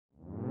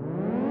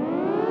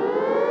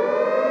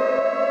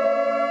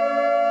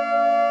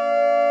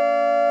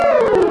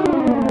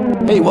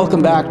Hey,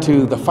 welcome back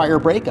to The Fire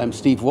Break. I'm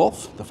Steve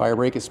Wolf. The Fire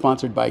Break is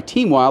sponsored by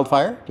Team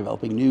Wildfire,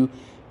 developing new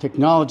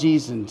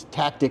technologies and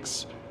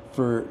tactics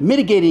for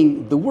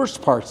mitigating the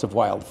worst parts of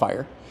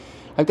wildfire.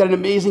 I've got an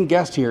amazing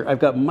guest here. I've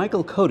got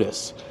Michael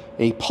Kodas,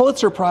 a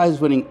Pulitzer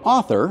Prize-winning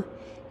author,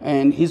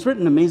 and he's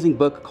written an amazing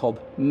book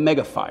called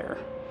Megafire.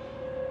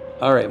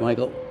 All right,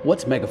 Michael,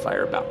 what's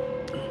Megafire about?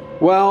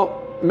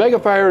 Well,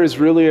 Megafire is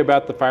really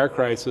about the fire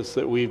crisis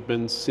that we've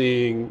been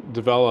seeing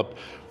develop,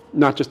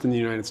 not just in the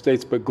United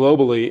States, but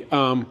globally,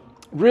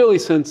 really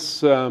since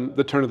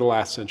the turn of the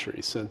last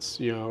century,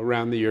 since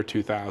around the year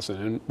 2000.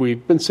 And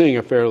we've been seeing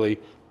a fairly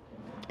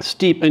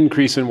steep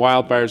increase in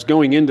wildfires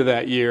going into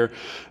that year.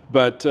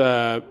 But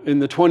in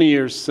the 20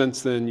 years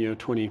since then,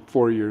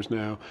 24 years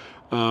now,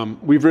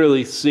 we've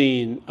really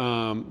seen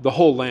the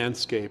whole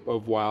landscape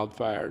of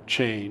wildfire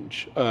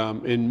change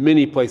in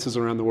many places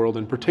around the world,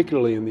 and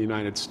particularly in the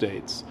United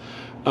States.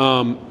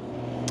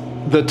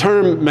 The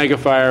term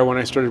megafire, when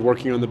I started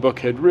working on the book,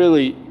 had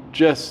really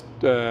just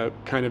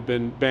kind of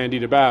been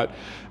bandied about.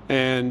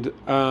 And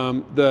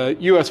the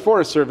U.S.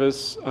 Forest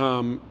Service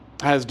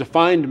has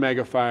defined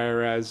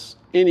megafire as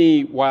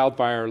any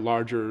wildfire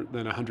larger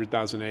than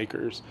 100,000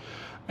 acres.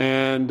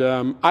 And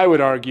I would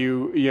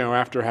argue,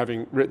 after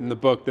having written the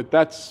book, that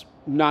that's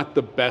not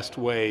the best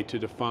way to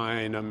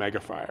define a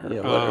megafire.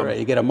 Yeah, well, right.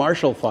 You get a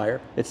Marshall fire.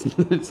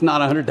 It's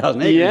not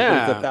 100,000 acres.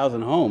 Yeah. It's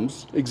 1,000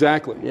 homes.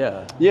 Exactly.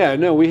 Yeah. Yeah.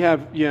 No, we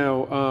have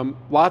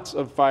lots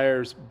of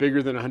fires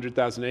bigger than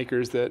 100,000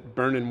 acres that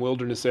burn in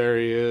wilderness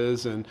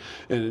areas and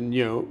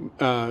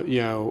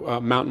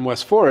mountain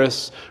west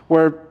forests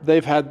where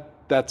they've had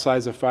that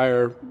size of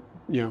fire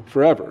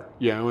forever,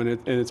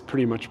 and it's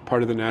pretty much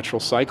part of the natural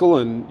cycle,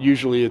 and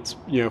usually it's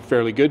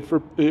fairly good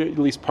for at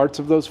least parts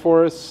of those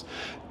forests.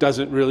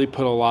 Doesn't really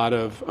put a lot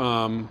of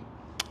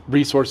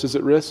resources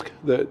at risk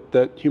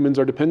that humans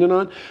are dependent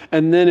on.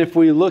 And then if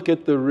we look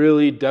at the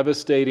really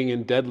devastating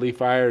and deadly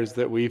fires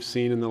that we've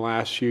seen in the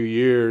last few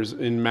years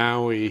in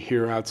Maui,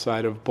 here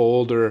outside of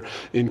Boulder,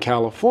 in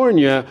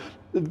California,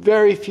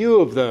 very few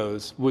of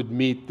those would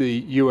meet the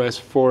U.S.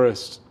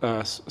 Forest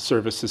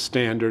Service's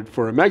standard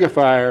for a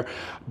megafire,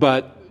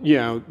 but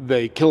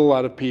they kill a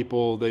lot of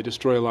people, they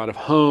destroy a lot of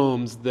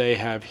homes, they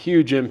have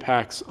huge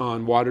impacts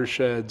on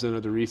watersheds and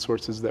other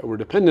resources that we're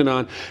dependent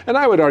on. And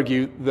I would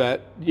argue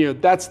that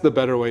that's the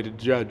better way to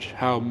judge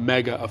how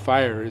mega a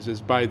fire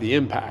is by the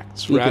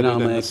impacts rather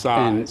than the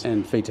size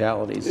and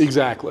fatalities.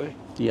 Exactly.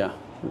 Yeah.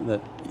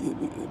 That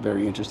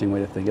very interesting way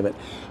to think of it.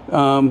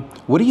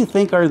 What do you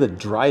think are the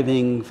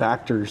driving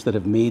factors that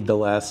have made the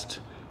last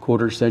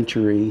quarter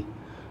century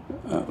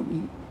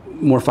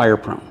more fire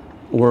prone,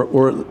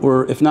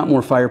 or if not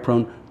more fire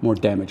prone, more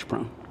damage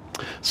prone?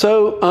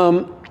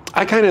 So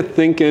I kind of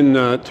think in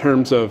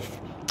terms of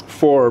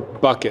 4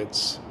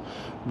 buckets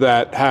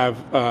that have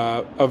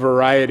a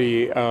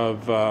variety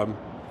of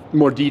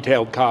more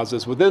detailed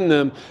causes within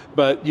them,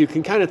 but you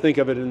can kind of think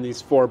of it in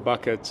these 4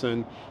 buckets.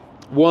 And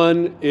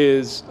one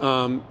is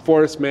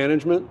forest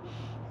management,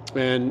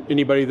 and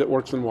anybody that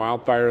works in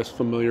wildfire is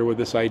familiar with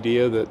this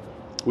idea that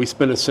we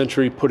spent a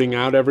century putting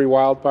out every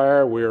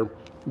wildfire. We're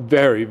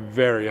very,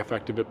 very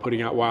effective at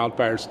putting out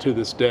wildfires to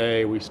this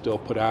day. We still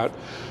put out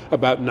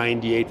about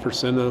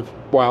 98% of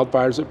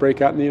wildfires that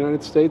break out in the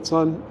United States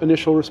on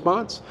initial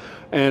response,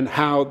 and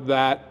how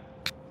that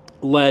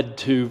led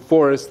to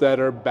forests that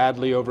are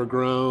badly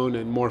overgrown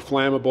and more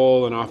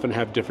flammable and often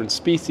have different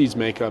species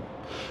makeup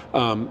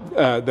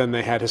than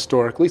they had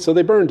historically. So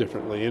they burn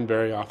differently and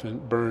very often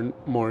burn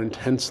more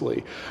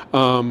intensely.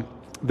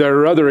 There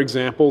are other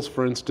examples,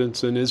 for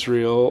instance, in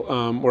Israel,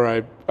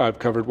 where I've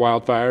covered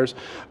wildfires.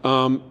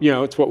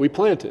 It's what we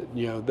planted.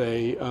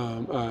 The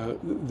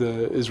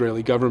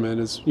Israeli government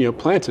has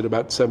planted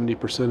about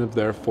 70% of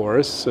their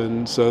forests,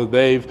 and so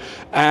they've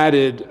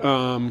added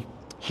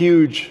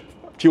huge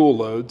fuel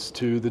loads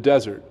to the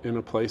desert in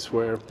a place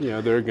where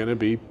they're going to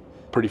be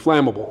pretty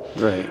flammable.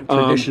 Right.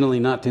 Traditionally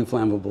not too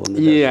flammable in the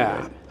desert.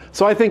 Yeah. Right?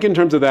 So I think in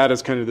terms of that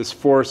as kind of this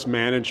forest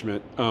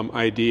management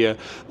idea.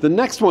 The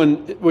next one,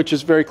 which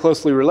is very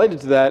closely related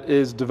to that,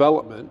 is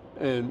development.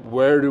 And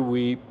where do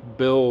we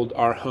build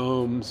our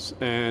homes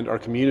and our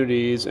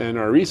communities and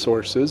our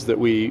resources that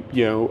we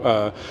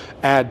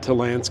add to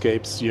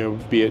landscapes,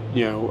 be it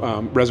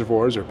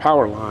reservoirs or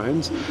power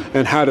lines,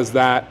 and how does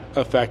that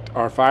affect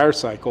our fire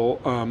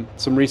cycle?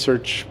 Some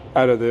research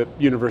out of the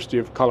University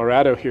of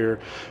Colorado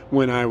here,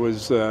 when I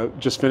was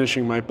just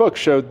finishing my book,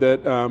 showed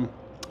that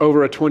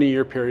over a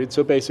 20-year period,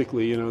 so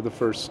basically, the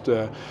first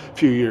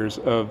few years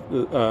of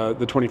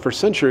the 21st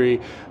century,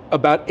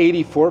 about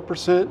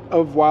 84%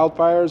 of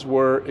wildfires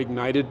were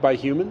ignited by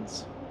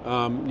humans.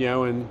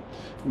 And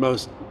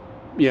most,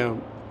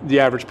 the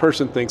average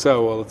person thinks,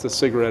 oh, well, it's a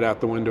cigarette out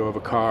the window of a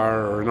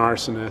car or an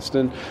arsonist.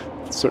 And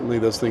certainly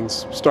those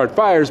things start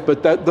fires,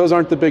 but those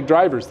aren't the big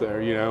drivers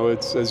there.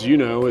 It's, as you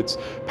know, it's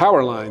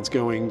power lines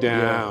going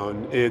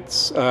down. Yeah.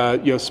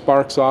 It's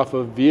sparks off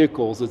of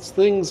vehicles. It's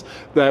things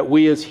that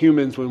we as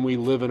humans, when we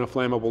live in a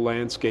flammable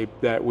landscape,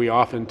 that we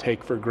often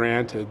take for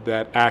granted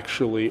that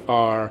actually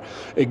are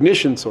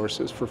ignition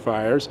sources for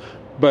fires.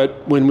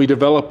 But when we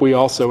develop, we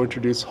also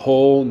introduce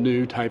whole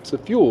new types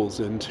of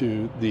fuels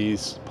into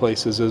these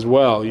places as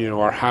well.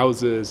 Our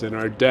houses and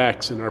our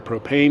decks and our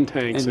propane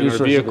tanks and our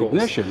vehicles. Of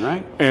ignition,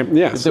 right? And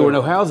yeah, if there were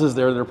no houses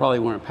there probably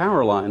weren't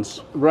power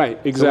lines. Right,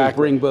 exactly.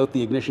 So we bring both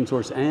the ignition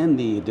source and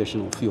the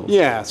additional fuels.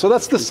 Yeah, so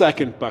that's the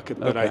second bucket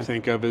that I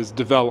think of as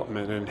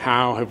development, and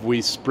how have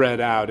we spread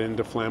out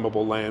into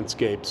flammable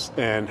landscapes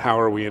and how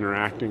are we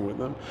interacting with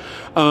them.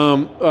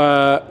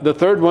 The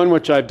third one,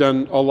 which I've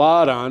done a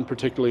lot on,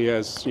 particularly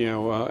as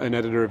an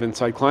editor of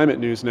Inside Climate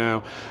News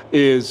now,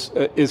 is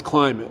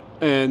climate.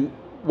 And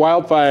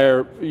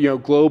wildfire,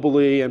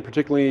 globally and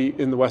particularly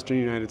in the western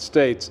United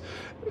States,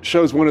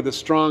 shows one of the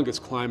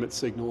strongest climate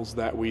signals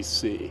that we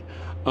see.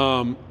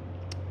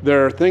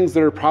 There are things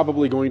that are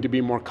probably going to be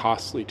more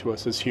costly to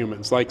us as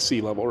humans, like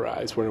sea level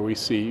rise, where we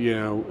see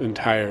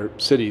entire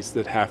cities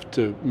that have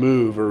to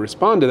move or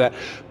respond to that.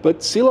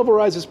 But sea level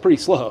rise is pretty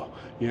slow.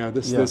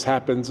 This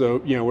happens,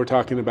 we're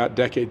talking about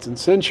decades and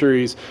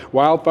centuries.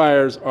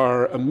 Wildfires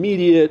are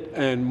immediate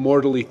and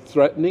mortally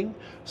threatening.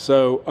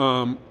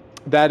 So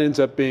that ends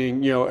up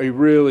being, a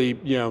really,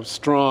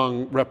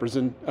 strong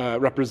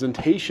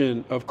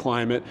representation of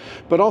climate,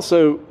 but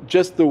also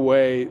just the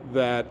way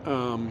that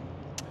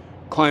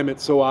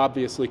climate so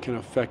obviously can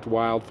affect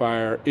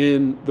wildfire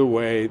in the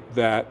way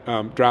that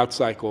drought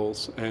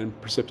cycles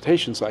and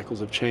precipitation cycles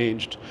have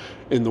changed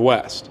in the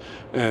West.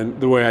 And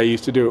the way I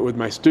used to do it with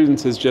my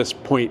students is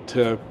just point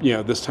to,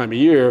 this time of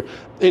year,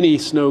 any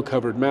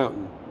snow-covered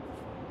mountain.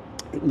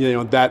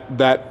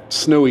 That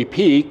snowy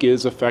peak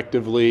is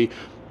effectively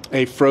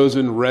a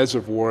frozen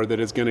reservoir that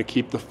is going to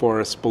keep the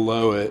forest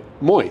below it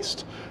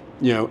moist,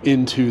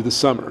 into the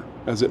summer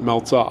as it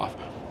melts off.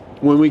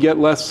 When we get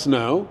less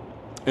snow,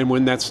 and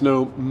when that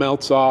snow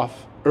melts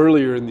off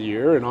earlier in the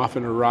year and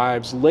often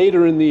arrives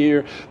later in the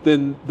year,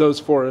 then those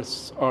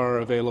forests are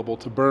available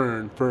to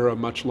burn for a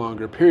much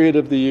longer period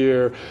of the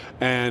year.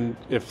 And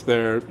if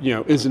there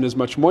isn't as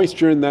much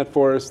moisture in that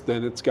forest,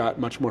 then it's got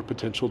much more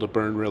potential to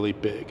burn really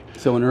big.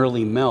 So an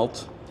early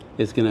melt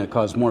is going to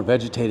cause more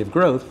vegetative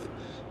growth,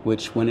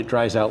 which when it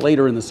dries out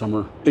later in the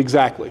summer,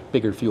 exactly,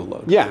 bigger fuel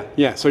load.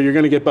 Yeah. So you're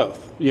going to get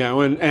both,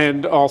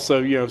 and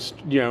also,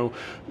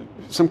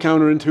 some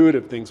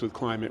counterintuitive things with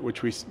climate,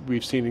 which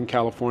we've seen in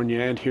California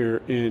and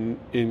here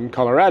in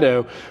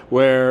Colorado,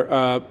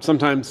 where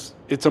sometimes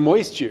it's a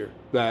moist year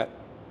that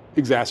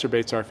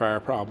exacerbates our fire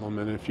problem.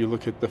 And if you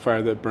look at the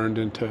fire that burned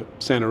into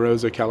Santa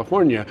Rosa,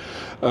 California,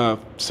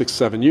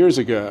 6-7 years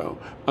ago,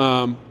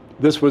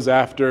 this was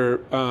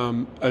after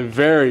a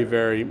very,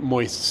 very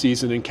moist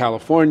season in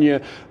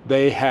California.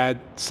 They had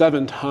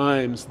 7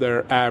 times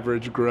their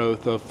average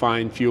growth of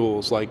fine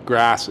fuels like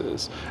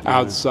grasses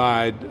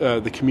outside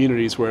the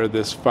communities where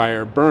this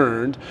fire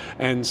burned.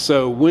 And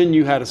so when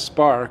you had a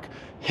spark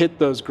hit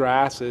those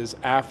grasses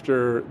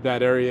after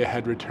that area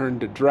had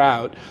returned to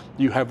drought,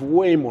 you have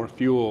way more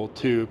fuel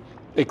to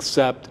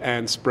accept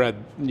and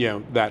spread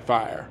that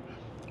fire.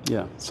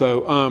 Yeah.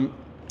 So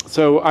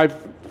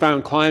I've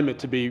found climate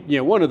to be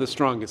one of the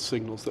strongest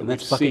signals that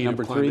we've seen of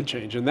climate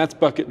change, and that's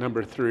bucket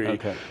number 3.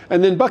 Okay.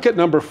 And then bucket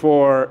number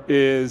 4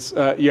 is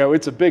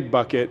it's a big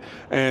bucket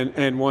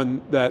and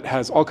one that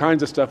has all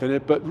kinds of stuff in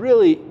it, but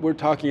really we're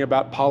talking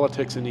about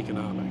politics and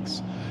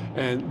economics,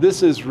 and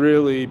this is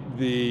really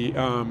the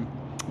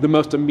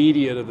most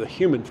immediate of the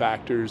human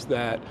factors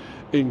that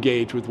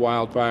engage with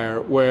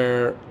wildfire,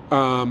 where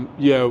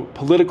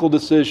political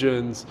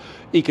decisions,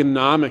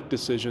 economic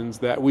decisions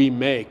that we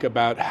make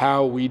about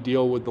how we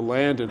deal with the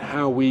land and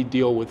how we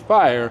deal with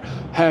fire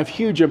have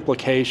huge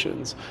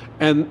implications.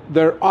 And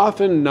they're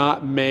often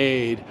not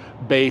made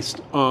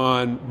based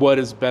on what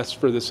is best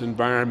for this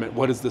environment,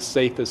 what is the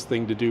safest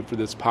thing to do for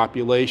this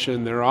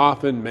population. They're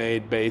often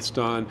made based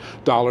on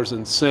dollars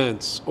and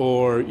cents,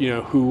 or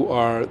who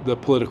are the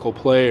political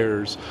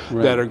players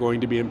that are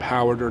going to be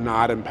empowered or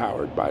not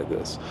empowered by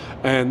this.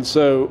 And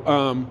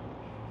so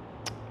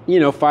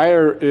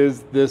fire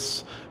is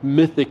this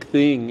mythic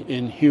thing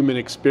in human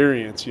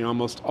experience.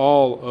 Almost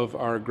all of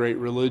our great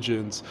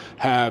religions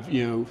have,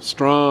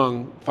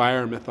 strong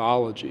fire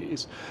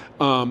mythologies.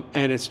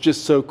 And it's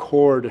just so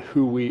core to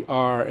who we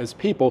are as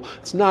people.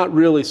 It's not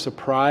really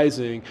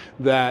surprising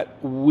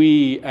that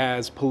we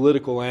as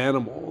political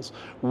animals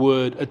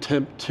would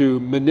attempt to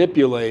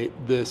manipulate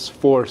this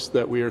force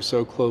that we are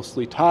so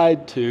closely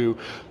tied to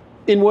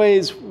in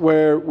ways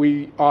where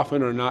we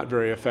often are not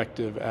very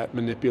effective at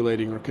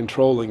manipulating or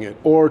controlling it,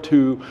 or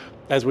to,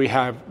 as we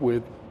have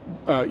with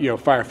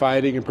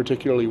firefighting, and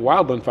particularly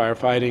wildland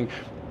firefighting,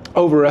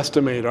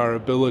 overestimate our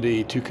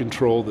ability to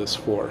control this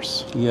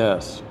force.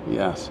 Yes.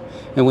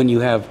 And when you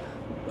have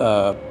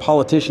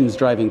politicians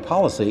driving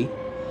policy,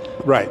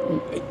 right,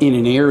 in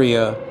an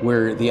area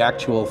where the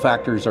actual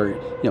factors are,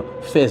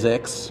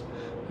 physics,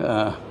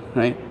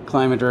 right?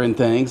 Climate-driven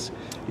things.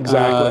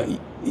 Exactly.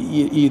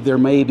 There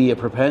may be a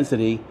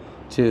propensity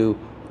to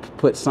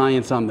put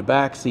science on the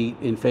back seat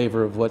in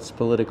favor of what's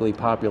politically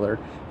popular,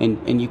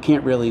 and you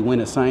can't really win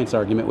a science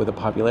argument with a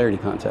popularity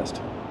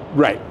contest.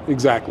 Right,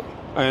 exactly.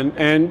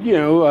 And you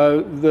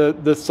know,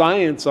 the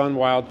science on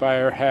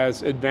wildfire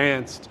has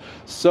advanced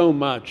so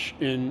much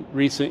in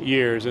recent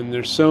years, and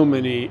there's so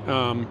many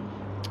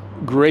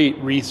great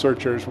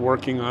researchers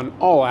working on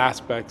all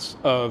aspects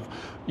of,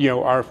 you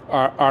know,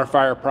 our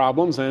fire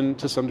problems and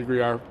to some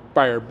degree our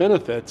fire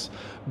benefits.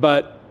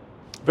 But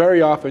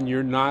very often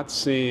you're not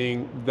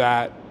seeing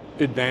that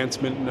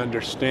advancement and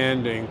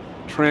understanding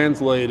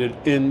translated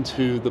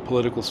into the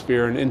political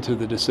sphere and into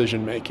the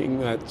decision making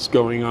that's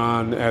going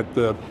on at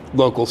the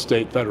local,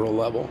 state, federal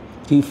level.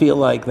 Do you feel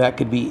like that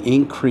could be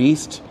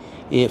increased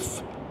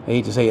if, I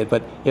hate to say it,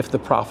 but if the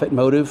profit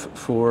motive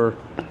for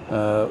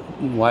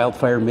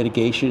wildfire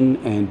mitigation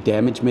and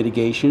damage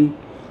mitigation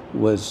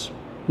was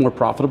more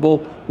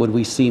profitable? Would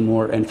we see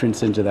more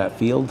entrance into that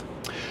field?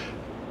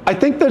 I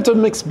think there's a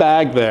mixed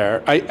bag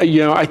there.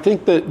 I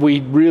think that we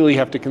really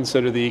have to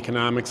consider the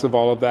economics of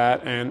all of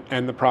that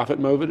and the profit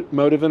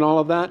motive in all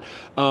of that.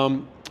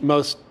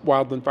 Most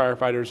wildland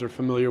firefighters are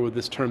familiar with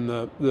this term,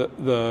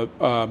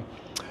 the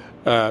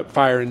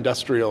fire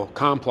industrial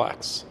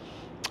complex.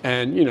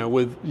 And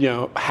with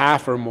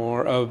half or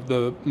more of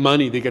the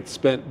money that gets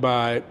spent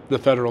by the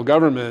federal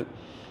government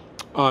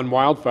on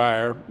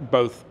wildfire,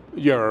 both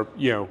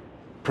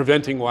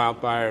preventing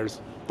wildfires,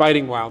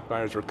 fighting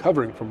wildfires,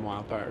 recovering from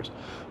wildfires,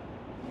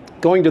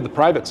 going to the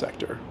private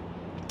sector,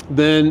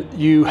 then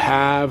you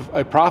have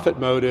a profit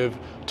motive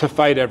to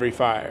fight every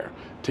fire,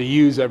 to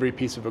use every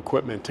piece of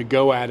equipment, to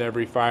go at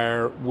every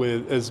fire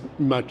with as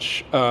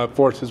much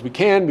force as we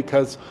can,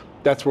 because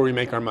that's where we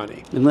make our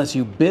money. Unless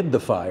you bid the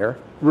fire,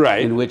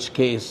 right? In which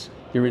case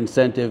your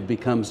incentive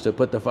becomes to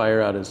put the fire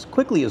out as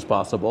quickly as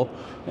possible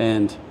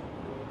and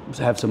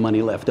have some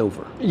money left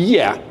over.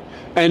 Yeah,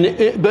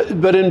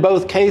 but in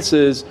both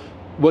cases,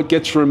 what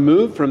gets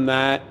removed from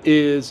that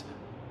is,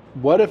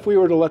 what if we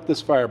were to let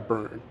this fire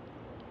burn?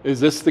 Is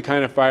this the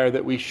kind of fire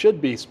that we should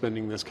be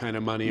spending this kind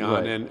of money on,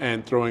 right,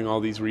 and throwing all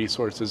these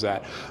resources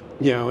at?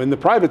 In the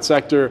private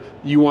sector,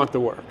 you want the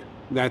work.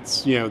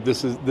 That's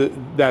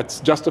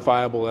that's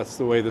justifiable. That's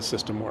the way the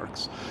system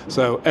works.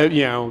 So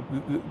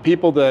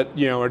people that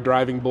are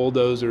driving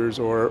bulldozers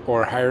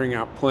or hiring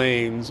out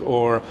planes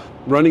or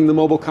running the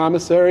mobile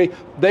commissary,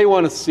 they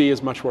want to see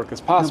as much work as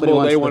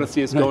possible. They want to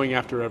see us going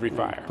after every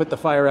fire. Put the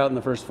fire out in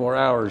the first 4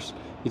 hours.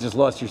 You just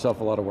lost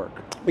yourself a lot of work.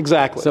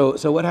 Exactly.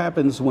 So what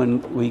happens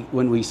when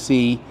we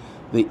see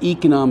the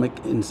economic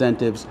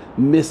incentives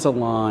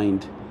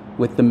misaligned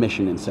with the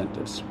mission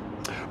incentives?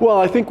 Well,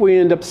 I think we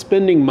end up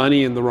spending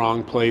money in the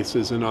wrong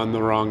places and on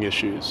the wrong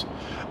issues.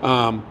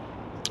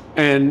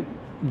 And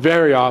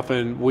very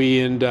often we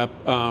end up,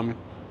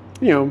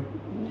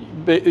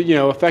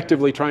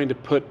 effectively trying to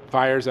put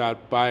fires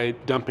out by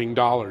dumping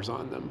dollars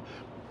on them,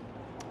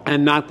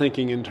 and not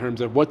thinking in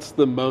terms of what's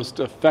the most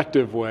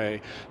effective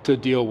way to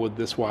deal with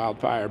this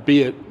wildfire.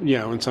 Be it,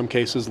 in some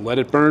cases, let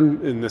it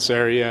burn in this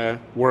area,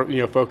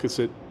 focus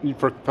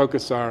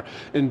our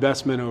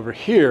investment over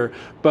here.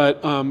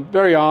 But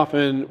very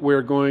often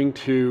we're going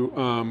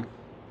to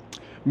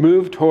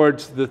move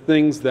towards the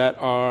things that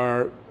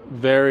are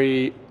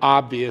very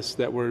obvious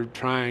that we're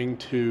trying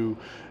to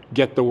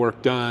get the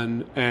work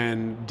done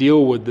and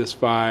deal with this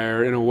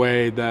fire in a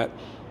way that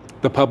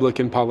the public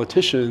and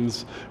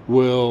politicians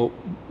will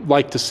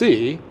like to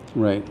see.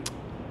 Right.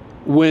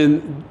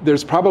 When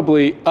there's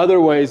probably other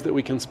ways that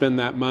we can spend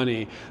that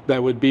money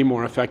that would be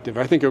more effective.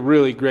 I think a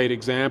really great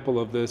example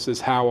of this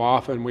is how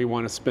often we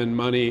want to spend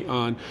money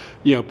on,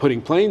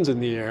 putting planes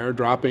in the air,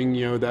 dropping,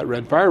 that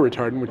red fire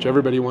retardant, which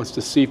everybody wants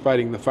to see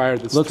fighting the fire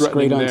that's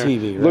threatening there. Looks great on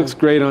TV, right? Looks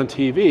great on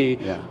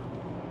TV. Yeah.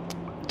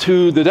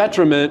 To the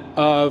detriment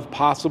of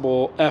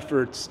possible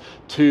efforts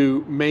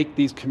to make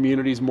these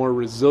communities more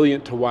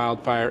resilient to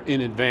wildfire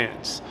in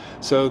advance.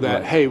 So that,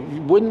 right, hey,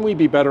 wouldn't we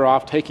be better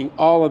off taking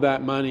all of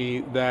that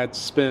money that's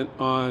spent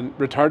on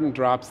retardant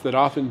drops that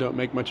often don't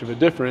make much of a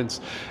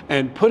difference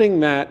and putting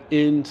that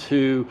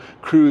into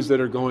crews that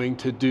are going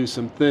to do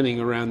some thinning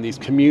around these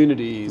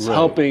communities, right,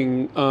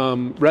 helping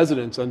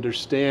residents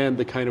understand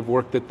the kind of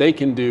work that they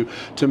can do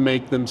to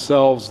make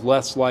themselves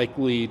less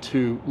likely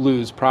to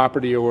lose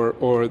property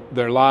or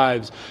their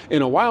lives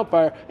in a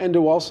wildfire, and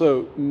to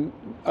also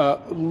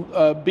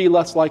be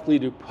less likely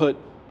to put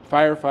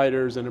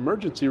firefighters and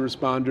emergency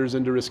responders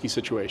into risky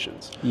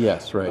situations.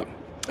 Yes, right.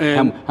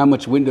 And how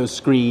much window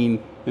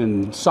screen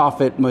and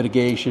soffit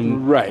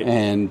mitigation, right,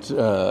 and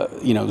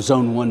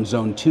zone 1,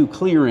 zone 2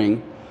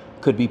 clearing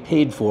could be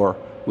paid for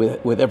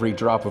with every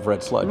drop of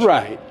red sludge.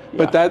 Right.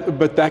 Yeah.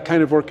 But that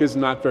kind of work is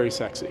not very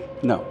sexy.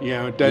 No.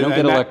 You don't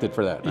get elected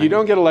for that. Right? You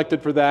don't get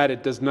elected for that.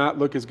 It does not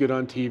look as good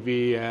on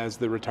TV as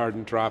the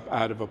retardant drop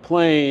out of a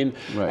plane.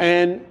 Right.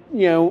 And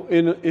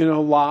in a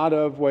lot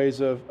of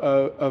ways of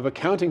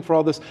accounting for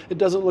all this, it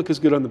doesn't look as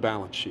good on the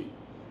balance sheet.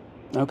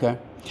 Okay.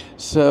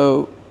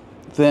 So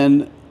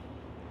then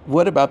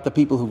what about the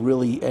people who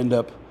really end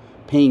up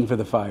paying for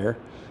the fire?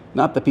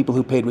 not the people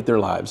who paid with their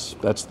lives.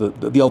 That's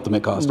the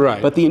ultimate cost.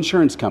 Right. But the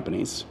insurance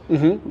companies.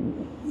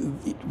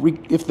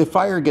 If the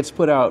fire gets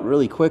put out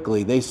really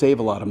quickly, they save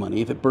a lot of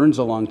money. If it burns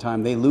a long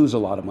time, they lose a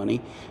lot of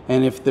money.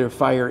 And if their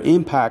fire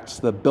impacts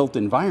the built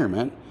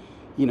environment,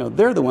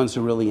 they're the ones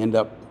who really end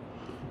up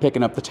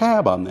picking up the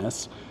tab on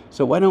this.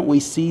 So why don't we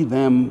see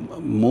them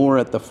more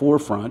at the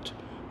forefront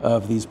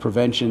of these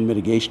prevention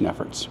mitigation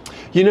efforts?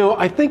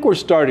 I think we're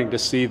starting to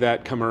see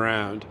that come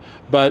around.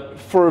 But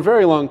for a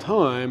very long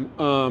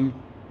time,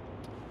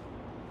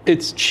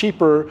 it's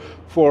cheaper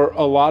for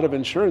a lot of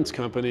insurance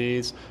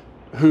companies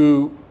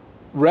who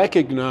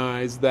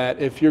recognize that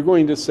if you're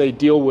going to, say,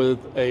 deal with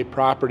a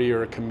property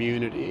or a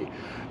community,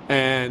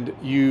 and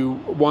you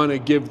want to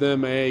give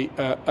them a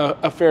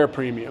fair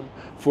premium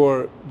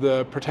for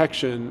the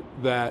protection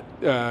that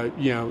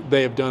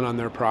they have done on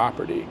their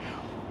property.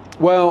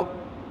 Well,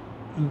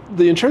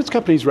 the insurance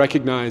companies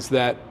recognize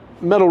that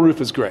metal roof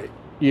is great.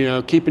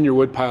 Keeping your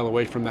wood pile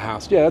away from the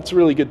house. Yeah, that's a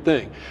really good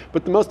thing.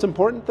 But the most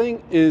important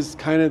thing is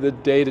kind of the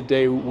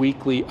day-to-day,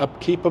 weekly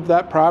upkeep of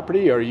that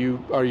property. Are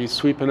you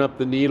sweeping up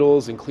the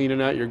needles and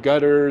cleaning out your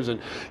gutters and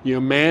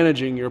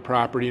managing your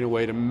property in a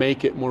way to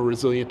make it more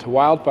resilient to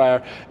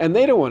wildfire? And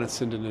they don't want to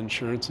send an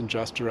insurance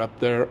adjuster up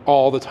there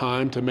all the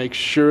time to make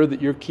sure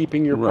that you're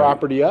keeping your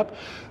property up.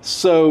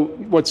 So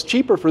what's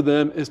cheaper for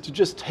them is to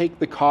just take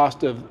the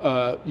cost of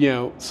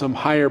some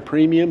higher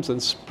premiums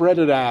and spread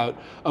it out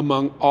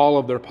among all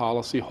of their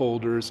policy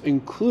holders,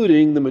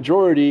 including the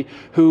majority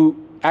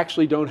who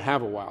actually don't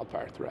have a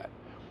wildfire threat.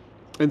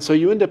 And so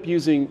you end up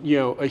using,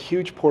 a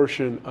huge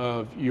portion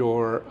of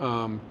your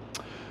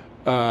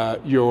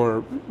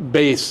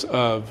base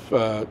of,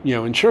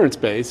 insurance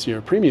base,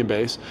 your premium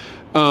base,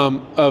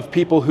 of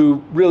people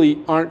who really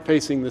aren't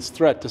facing this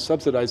threat to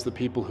subsidize the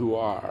people who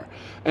are.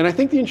 And I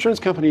think the insurance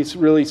companies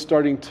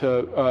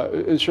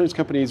insurance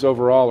companies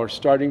overall are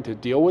starting to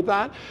deal with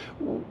that.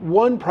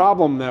 One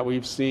problem that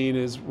we've seen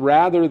is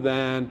rather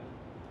than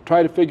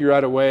try to figure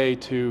out a way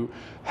to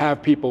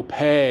have people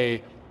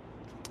pay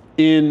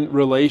in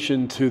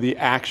relation to the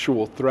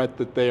actual threat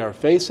that they are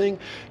facing,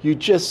 you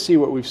just see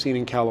what we've seen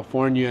in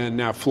California and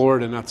now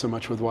Florida, not so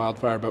much with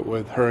wildfire, but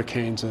with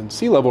hurricanes and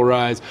sea level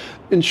rise.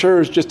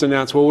 Insurers just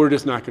announce, well, we're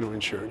just not going to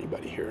insure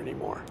anybody here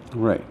anymore.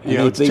 Right.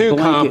 It's too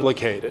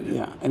complicated.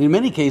 Yeah. And in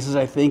many cases,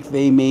 I think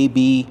they may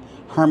be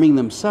harming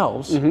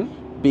themselves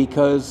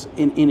because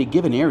in a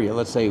given area,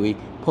 let's say we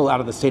pull out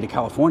of the state of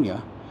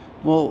California,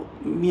 well,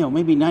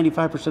 maybe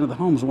 95% of the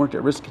homes weren't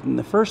at risk in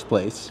the first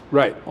place.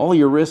 Right. All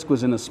your risk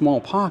was in a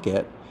small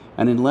pocket,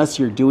 and unless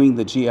you're doing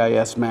the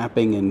GIS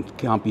mapping and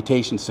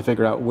computations to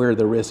figure out where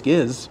the risk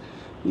is,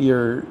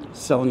 you're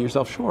selling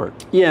yourself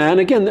short. Yeah, and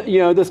again,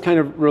 this kind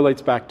of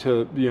relates back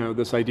to,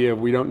 this idea of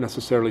we don't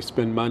necessarily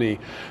spend money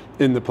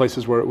in the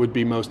places where it would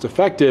be most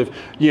effective.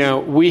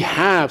 We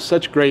have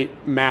such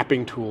great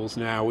mapping tools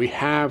now. We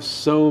have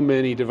so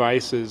many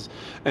devices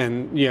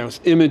and,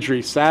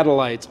 imagery,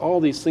 satellites, all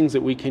these things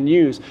that we can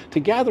use to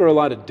gather a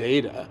lot of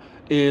data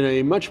in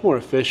a much more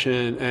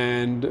efficient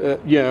and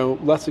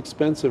less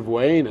expensive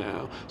way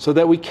now, so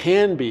that we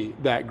can be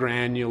that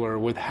granular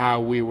with how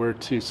we were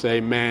to,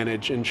 say,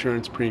 manage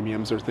insurance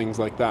premiums or things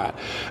like that.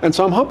 And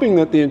so I'm hoping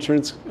that the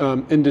insurance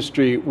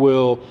industry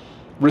will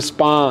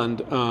respond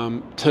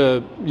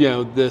to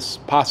this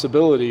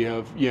possibility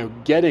of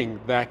getting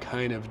that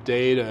kind of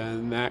data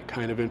and that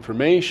kind of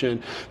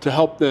information to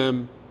help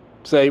them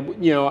say,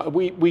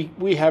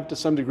 we have to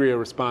some degree a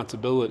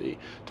responsibility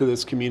to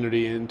this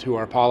community and to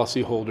our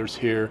policyholders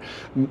here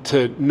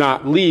to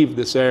not leave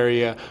this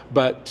area,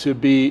 but to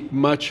be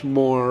much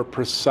more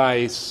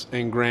precise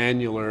and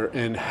granular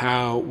in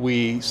how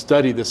we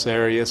study this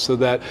area so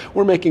that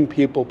we're making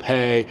people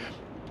pay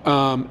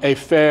a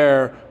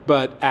fair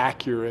but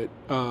accurate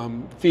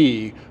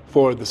fee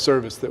for the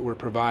service that we're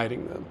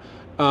providing them.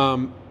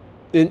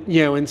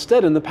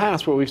 Instead, in the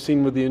past, what we've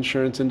seen with the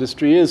insurance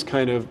industry is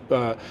kind of,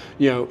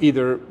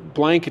 either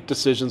blanket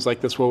decisions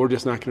like this, well, we're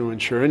just not going to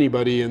insure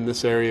anybody in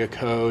this area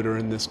code or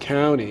in this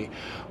county,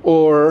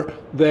 or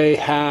they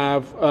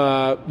have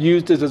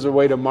used it as a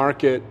way to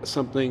market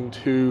something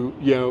to,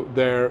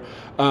 their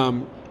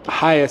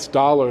highest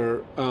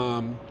dollar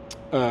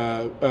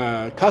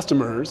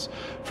customers,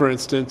 for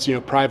instance,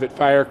 private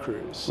fire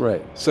crews.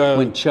 Right. So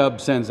when Chubb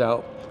sends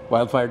out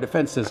wildfire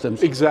defense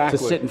systems exactly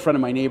to sit in front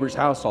of my neighbor's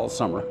house all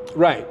summer.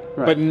 Right.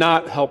 But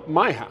not help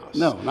my house.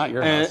 No, not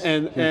your house.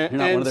 And you're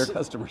not one of their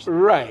customers.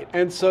 Right.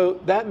 And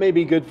so that may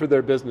be good for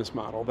their business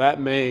model.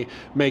 That may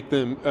make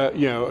them,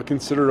 a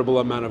considerable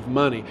amount of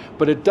money.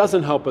 But it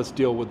doesn't help us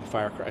deal with the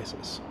fire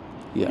crisis.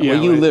 Yeah.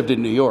 You lived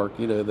in New York.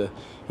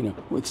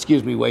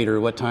 Excuse me, waiter.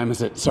 What time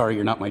is it? Sorry,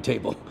 you're not my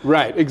table.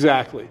 Right.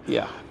 Exactly.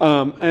 Yeah.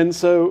 And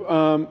so,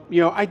 I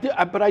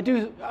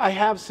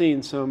have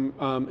seen some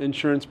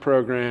insurance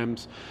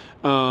programs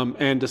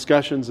and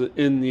discussions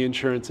in the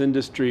insurance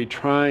industry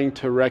trying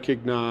to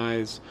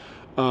recognize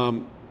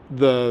the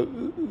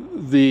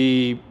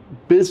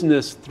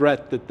business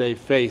threat that they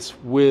face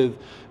with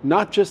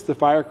not just the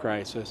fire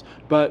crisis,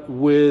 but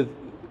with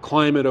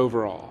climate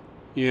overall.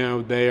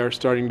 They are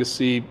starting to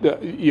see,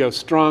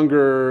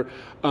 stronger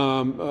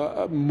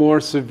more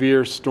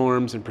severe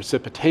storms and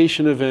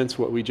precipitation events,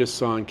 what we just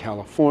saw in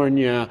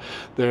California.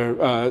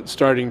 They're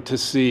starting to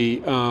see,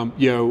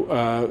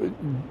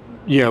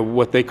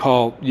 what they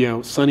call,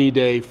 sunny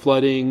day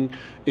flooding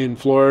in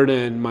Florida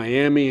and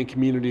Miami, and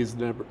communities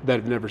that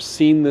have never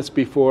seen this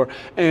before.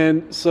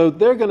 And so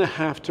they're going to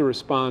have to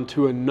respond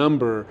to a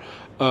number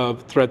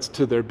of threats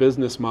to their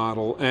business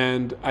model.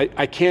 And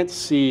I can't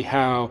see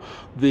how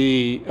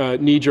the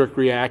knee-jerk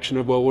reaction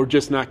of, well, we're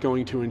just not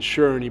going to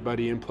insure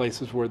anybody in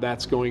places where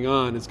that's going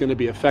on is going to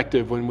be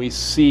effective when we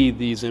see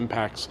these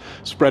impacts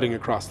spreading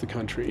across the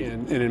country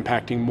and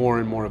impacting more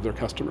and more of their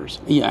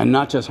customers. Yeah, and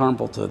not just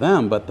harmful to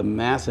them, but the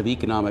massive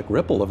economic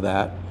ripple of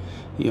that.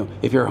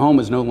 If your home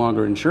is no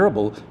longer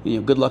insurable,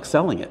 good luck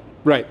selling it.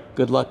 Right.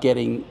 Good luck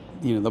getting,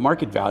 the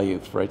market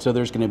value, right? So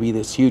there's going to be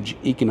this huge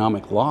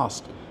economic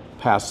loss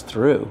passed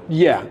through.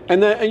 Yeah,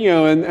 and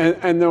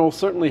and there will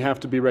certainly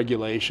have to be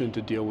regulation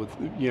to deal with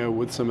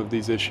with some of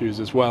these issues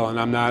as well. And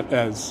I'm not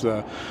as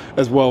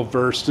well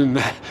versed in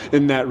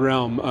that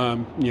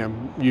realm.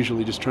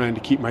 Usually just trying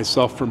to keep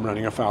myself from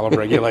running afoul of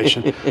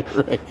regulation.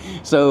 Right.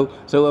 So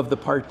of the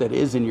part that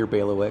is in your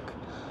bailiwick,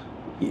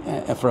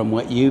 from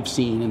what you've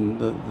seen in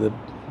the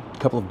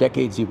couple of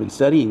decades you've been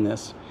studying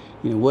this,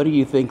 what do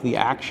you think the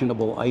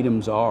actionable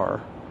items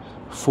are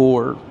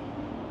for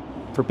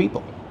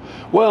people?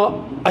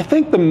 Well, I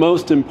think the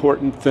most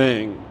important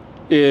thing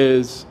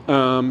is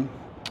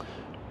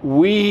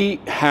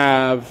we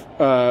have,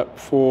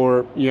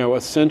 for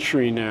a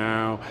century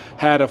now,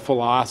 had a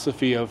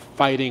philosophy of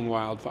fighting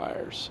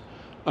wildfires.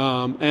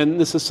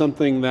 And this is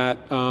something that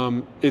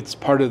it's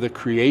part of the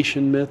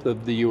creation myth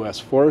of the U.S.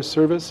 Forest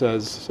Service,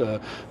 as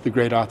the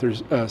great author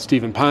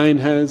Stephen Pine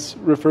has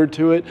referred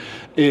to it.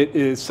 It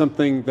is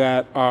something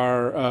that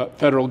our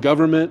federal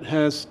government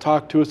has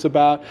talked to us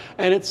about,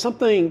 and it's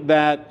something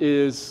that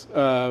is,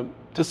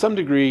 to some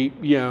degree,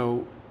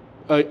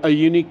 a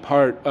unique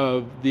part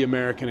of the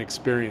American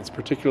experience,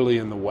 particularly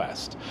in the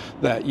West,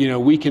 that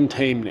we can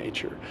tame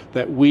nature,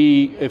 that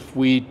if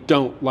we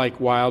don't like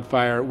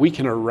wildfire, we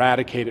can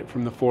eradicate it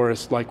from the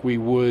forest like we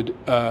would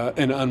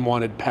an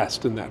unwanted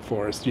pest in that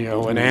forest,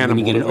 an animal.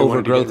 You get an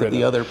overgrowth of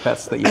the other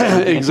pests that you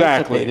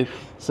exactly.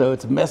 So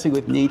it's messing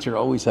with nature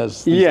always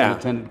has these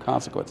unintended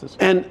consequences.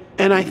 And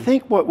I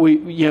think what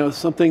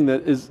something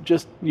that is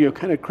just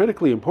kind of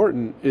critically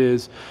important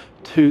is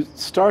to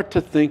start to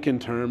think in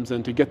terms,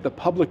 and to get the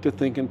public to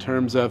think in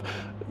terms of,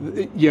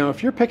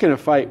 if you're picking a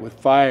fight with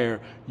fire,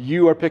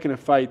 you are picking a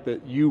fight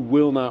that you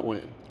will not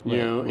win. Right.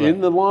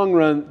 In the long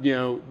run,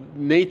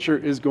 nature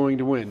is going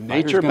to win.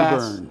 Nature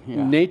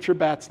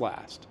bats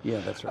last.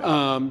 Yeah, that's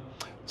right.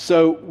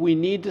 So we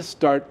need to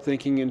start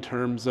thinking in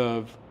terms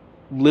of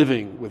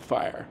living with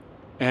fire.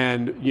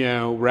 And,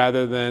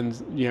 rather than,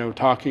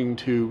 talking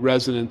to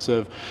residents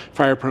of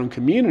fire-prone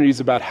communities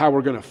about how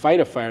we're going to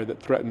fight a fire that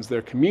threatens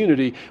their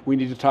community, we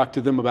need to talk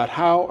to them about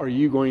how are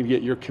you going to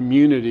get your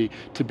community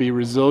to be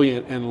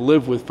resilient and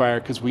live with fire,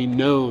 because we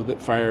know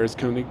that fire is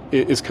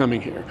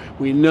coming here.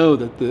 We know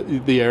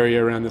that the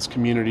area around this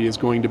community is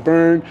going to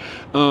burn.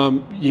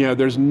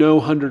 There's no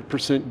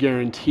 100%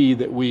 guarantee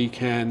that we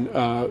can,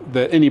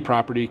 that any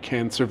property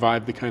can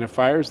survive the kind of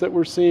fires that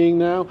we're seeing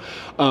now.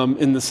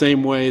 In the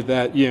same way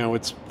that,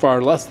 it's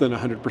far less than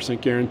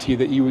 100% guarantee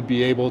that you would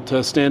be able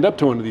to stand up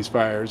to one of these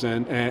fires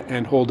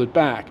and hold it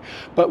back.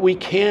 But we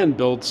can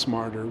build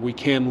smarter. We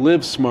can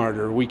live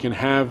smarter. We can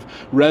have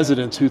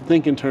residents who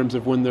think in terms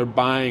of when they're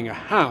buying a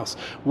house.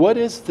 What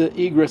is the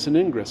egress and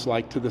ingress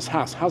like to this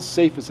house? How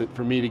safe is it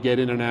for me to get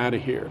in and out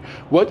of here?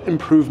 What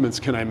improvements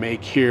can I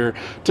make here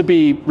to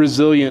be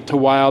resilient to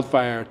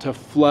wildfire, to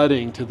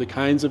flooding, to the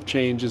kinds of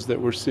changes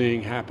that we're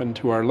seeing happen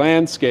to our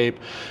landscape?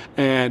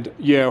 And,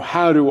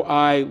 how do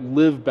I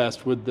live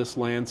best with this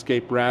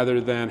landscape rather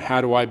than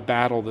how do I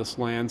battle this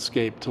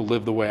landscape to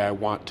live the way I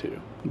want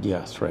to?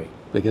 Yes, right.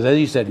 Because as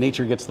you said,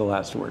 nature gets the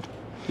last word.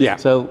 Yeah.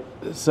 So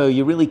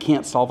you really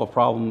can't solve a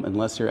problem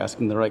unless you're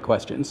asking the right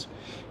questions.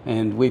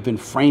 And we've been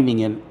framing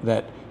it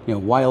that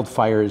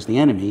wildfire is the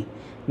enemy,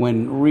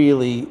 when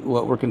really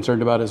what we're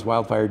concerned about is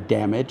wildfire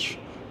damage,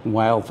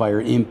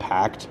 wildfire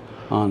impact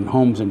on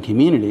homes and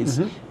communities.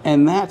 Mm-hmm.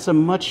 And that's a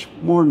much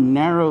more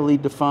narrowly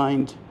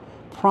defined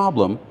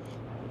problem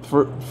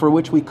for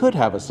which we could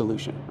have a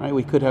solution, right?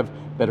 We could have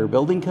better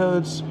building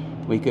codes,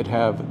 we could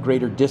have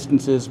greater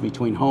distances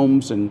between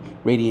homes and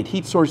radiant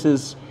heat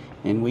sources,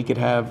 and we could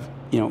have,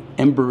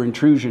 ember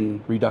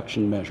intrusion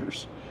reduction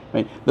measures,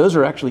 right? Those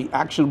are actually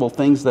actionable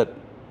things that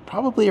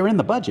probably are in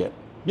the budget.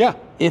 Yeah.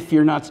 If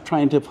you're not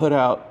trying to put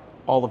out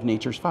all of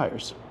nature's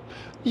fires.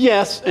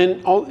 Yes,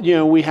 and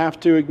we have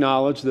to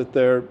acknowledge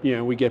that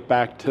we get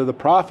back to the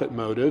profit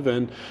motive,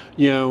 and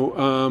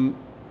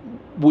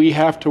we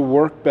have to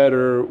work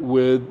better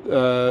with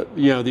the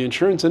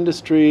insurance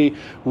industry,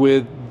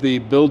 with the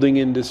building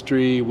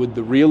industry, with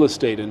the real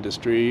estate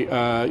industry.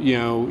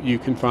 You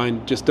can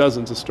find just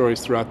dozens of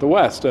stories throughout the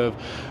West of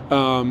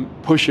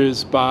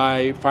pushes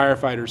by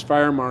firefighters,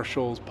 fire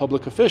marshals,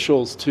 public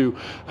officials to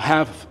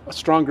have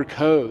stronger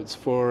codes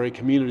for a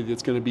community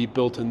that's going to be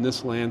built in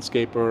this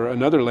landscape or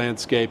another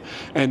landscape,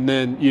 and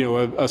then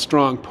a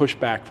strong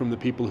pushback from the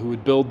people who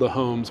would build the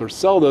homes or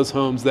sell those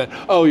homes that,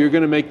 oh, you're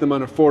going to make them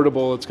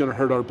unaffordable, it's going to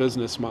hurt our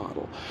business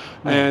model.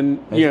 Right.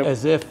 And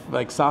as if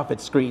like soffit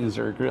screens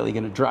are really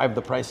going to drive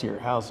the price of your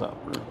house up.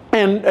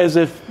 And as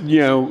if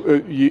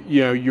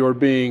you're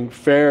being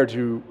fair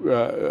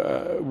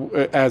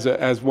to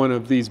as one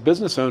of these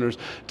business owners,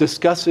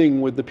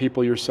 discussing with the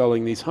people you're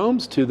selling these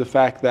homes to the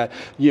fact that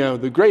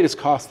the greatest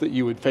cost that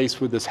you would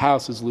face with this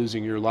house is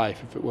losing your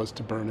life if it was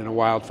to burn in a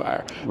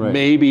wildfire. Right.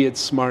 Maybe it's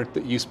smart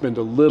that you spend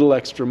a little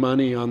extra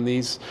money on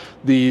these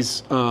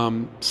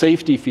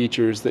safety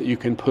features that you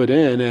can put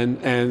in,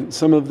 and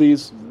some of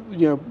these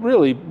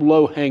really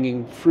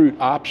low-hanging fruit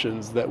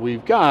options that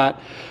we've got,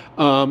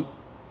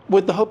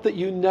 with the hope that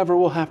you never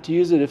will have to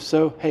use it. If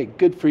so, hey,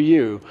 good for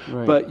you.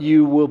 Right. But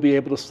you will be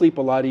able to sleep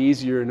a lot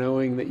easier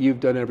knowing that you've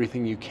done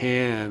everything you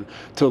can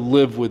to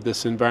live with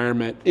this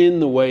environment in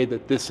the way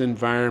that this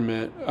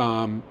environment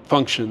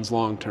functions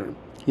long term.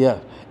 Yeah,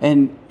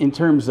 and in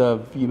terms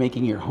of you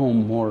making your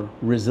home more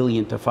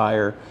resilient to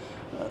fire,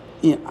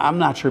 I'm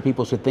not sure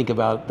people should think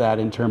about that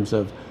in terms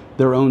of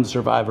their own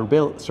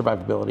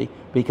survivability,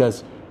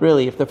 because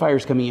really, if the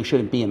fire's coming, you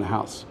shouldn't be in the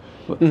house.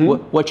 Mm-hmm.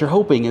 What you're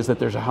hoping is that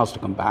there's a house to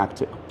come back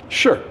to.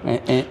 Sure.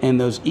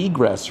 And those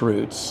egress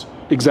routes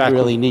exactly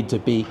really need to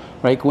be,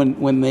 right?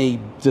 When they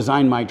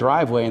designed my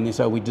driveway and they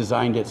said we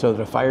designed it so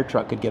that a fire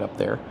truck could get up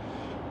there.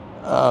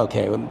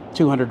 Okay, when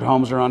 200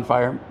 homes are on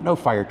fire, no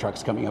fire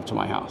truck's coming up to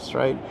my house,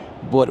 right?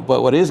 But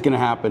what is going to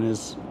happen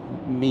is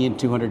me and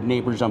 200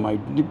 neighbors on my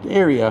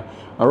area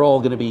are all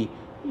going to be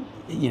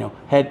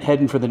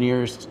heading for the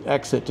nearest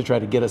exit to try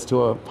to get us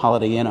to a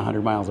Holiday Inn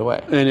 100 miles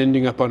away. And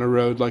ending up on a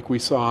road like we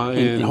saw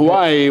in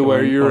Hawaii,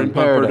 where you're in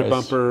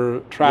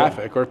bumper-to-bumper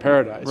traffic, or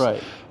paradise.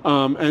 Right.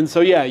 And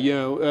so,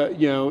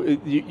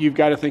 you've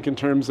got to think in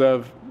terms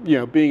of,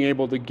 being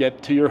able to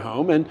get to your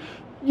home. And,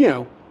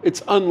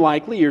 it's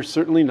unlikely, you're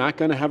certainly not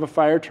going to have a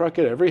fire truck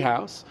at every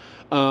house.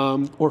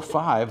 Or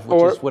five,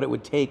 which is what it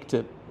would take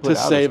to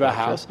save a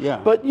house. Yeah.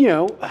 But,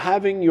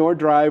 having your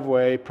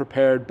driveway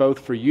prepared both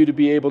for you to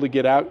be able to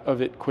get out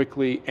of it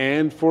quickly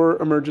and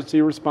for emergency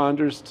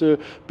responders to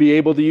be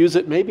able to use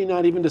it, maybe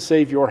not even to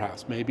save your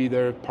house. Maybe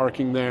they're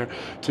parking there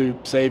to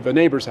save a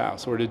neighbor's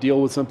house or to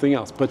deal with something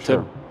else. But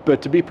sure.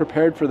 But to be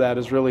prepared for that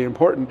is really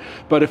important.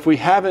 But if we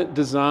haven't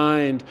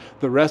designed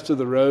the rest of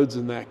the roads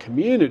in that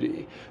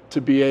community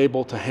to be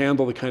able to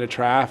handle the kind of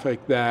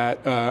traffic that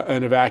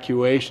an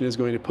evacuation is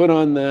going to put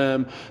on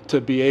them, to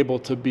be able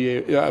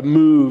to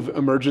move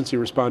emergency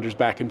responders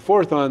back and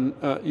forth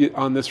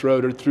on this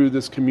road or through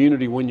this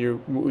community when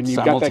you've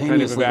got that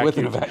kind of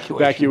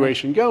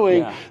evacuation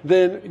going,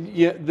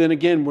 then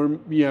again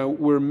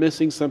we're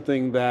missing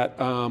something that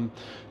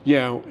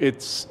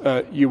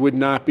you would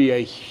not be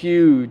a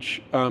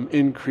huge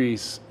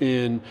increase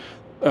in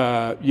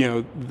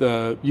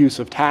the use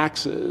of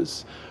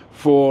taxes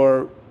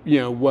for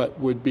what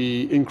would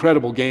be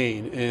incredible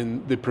gain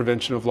in the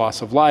prevention of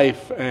loss of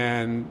life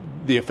and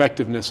the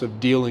effectiveness of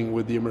dealing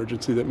with the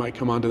emergency that might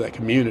come onto that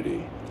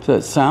community. So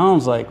it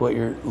sounds like what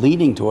you're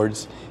leading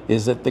towards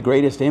is that the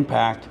greatest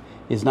impact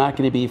is not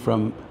going to be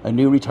from a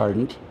new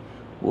retardant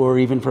or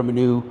even from a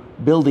new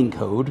building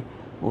code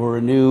or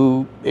a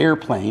new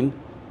airplane,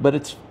 but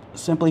it's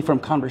simply from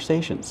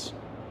conversations.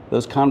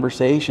 Those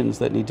conversations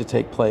that need to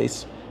take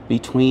place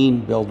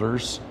between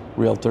builders,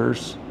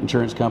 realtors,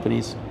 insurance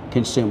companies,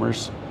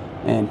 consumers,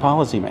 and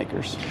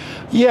policymakers.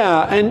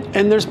 Yeah,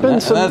 and there's been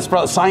science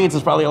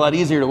is probably a lot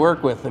easier to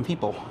work with than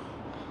people.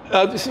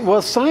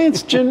 Well,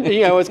 science,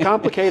 as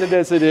complicated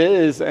as it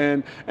is,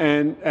 and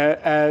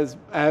as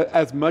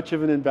much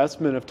of an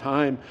investment of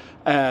time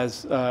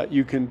as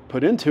you can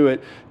put into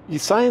it,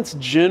 science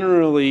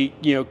generally,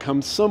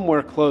 comes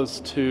somewhere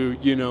close to,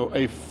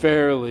 a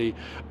fairly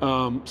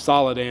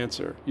solid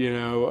answer.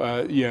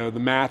 The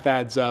math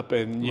adds up,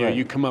 and right.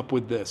 You come up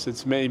with this.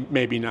 It's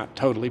maybe not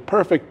totally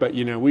perfect, but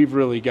we've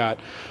really got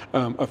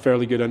a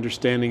fairly good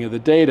understanding of the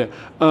data.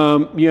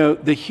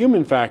 The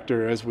human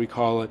factor, as we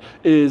call it,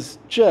 is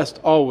just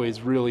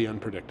always really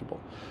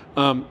unpredictable.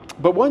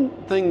 But one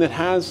thing that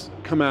has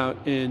come out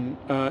in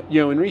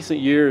recent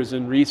years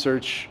in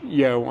research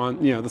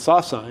on the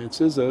soft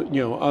sciences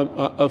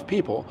of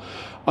people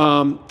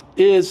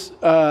is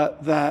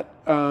that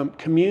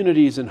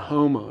communities and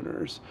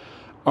homeowners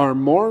are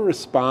more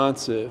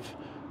responsive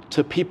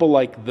to people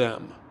like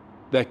them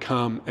that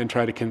come and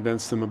try to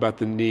convince them about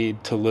the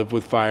need to live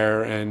with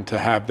fire and to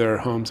have their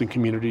homes and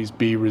communities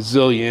be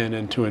resilient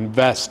and to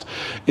invest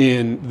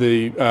in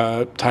the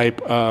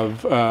type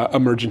of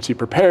emergency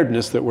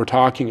preparedness that we're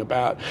talking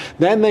about,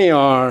 than they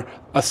are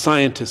a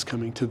scientist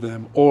coming to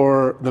them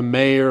or the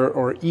mayor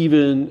or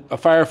even a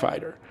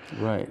firefighter.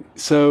 Right.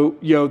 So,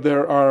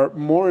 there are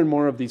more and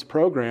more of these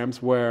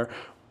programs where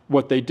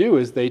what they do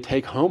is they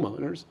take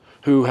homeowners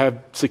who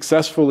have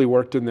successfully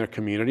worked in their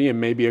community, and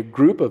maybe a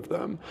group of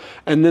them,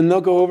 and then they'll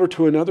go over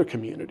to another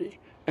community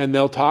and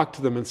they'll talk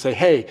to them and say,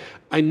 hey,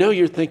 I know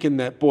you're thinking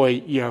that, boy,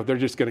 they're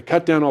just going to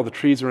cut down all the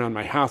trees around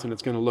my house and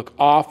it's going to look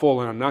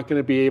awful and I'm not going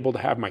to be able to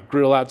have my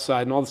grill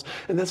outside and all this.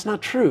 And that's not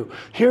true.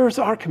 Here's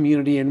our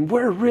community and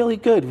we're really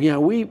good.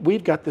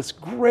 We've got this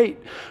great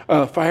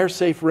fire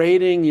safe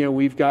rating.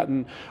 We've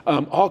gotten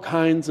all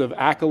kinds of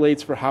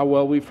accolades for how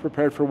well we've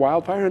prepared for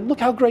wildfire. And look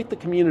how great the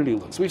community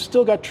looks. We've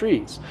still got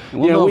trees.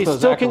 We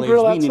still can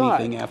grill outside. Mean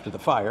anything after the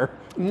fire.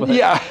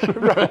 Yeah,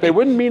 right. They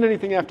wouldn't mean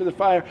anything after the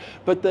fire,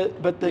 but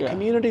the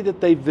community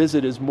that they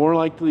visit is more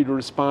likely to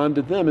respond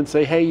to them and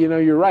say, hey,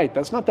 you're right,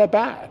 that's not that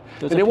bad.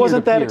 And it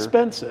wasn't that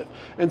expensive.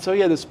 And so,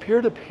 this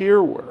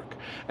peer-to-peer work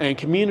and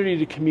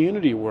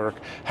community-to-community work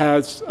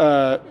has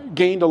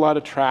gained a lot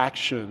of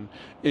traction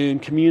in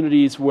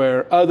communities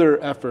where other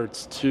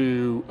efforts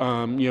to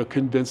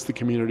convince the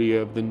community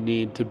of the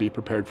need to be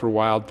prepared for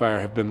wildfire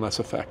have been less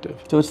effective.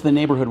 So it's the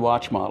neighborhood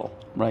watch model,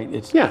 right?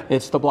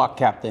 It's the block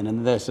captain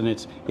and this, and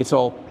it's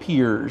all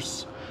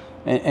peers.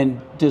 And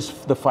does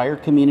the fire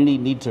community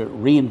need to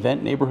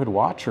reinvent neighborhood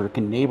watch, or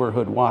can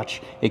neighborhood watch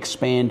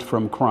expand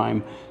from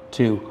crime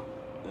to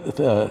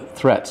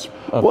threats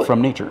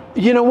from nature?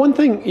 One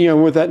thing,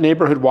 with that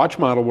neighborhood watch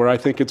model where I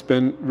think it's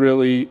been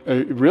really,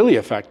 really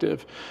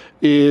effective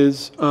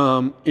is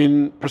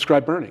in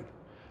prescribed burning,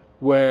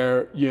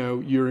 where,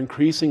 you're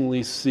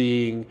increasingly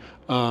seeing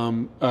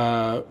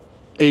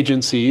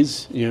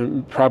agencies,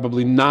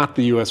 probably not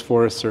the U.S.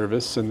 Forest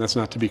Service, and that's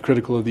not to be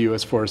critical of the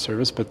U.S. Forest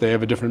Service, but they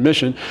have a different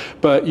mission,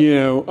 but,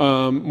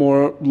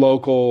 more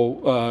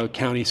local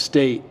county,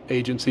 state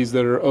agencies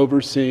that are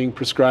overseeing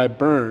prescribed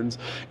burns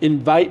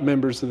invite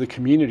members of the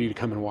community to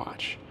come and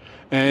watch.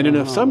 And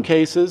in some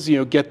cases,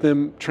 get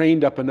them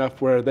trained up enough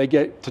where they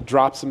get to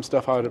drop some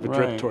stuff out of a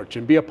drip torch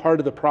and be a part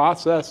of the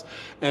process,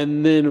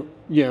 and then,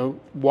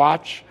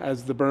 watch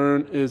as the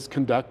burn is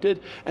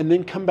conducted, and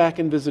then come back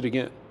and visit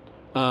again.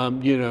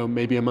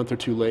 Maybe a month or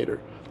two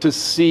later, to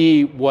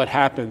see what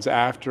happens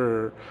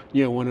after,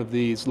 one of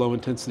these low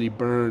intensity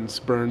burns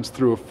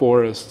through a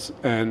forest,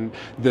 and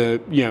the,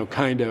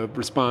 kind of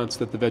response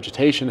that the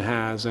vegetation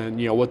has,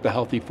 and, what the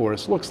healthy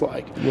forest looks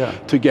like,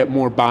 to get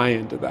more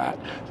buy-in to that.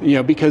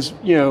 Because,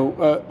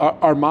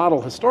 our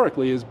model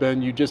historically has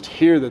been, you just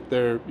hear that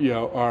there,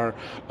 are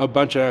a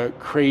bunch of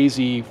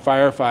crazy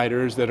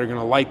firefighters that are going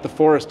to light the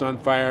forest on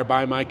fire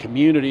by my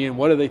community, and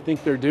what do they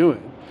think they're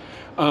doing?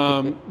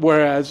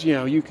 Whereas,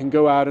 you can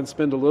go out and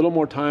spend a little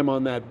more time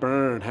on that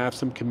burn, have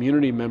some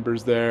community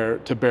members there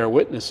to bear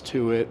witness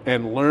to it,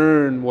 and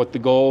learn what the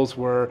goals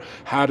were.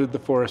 How did the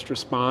forest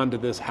respond to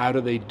this? How do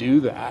they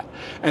do that?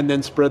 And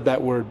then spread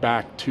that word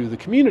back to the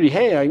community.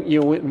 Hey, I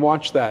went and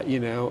watched that,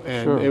 and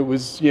it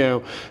was,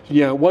 it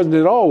wasn't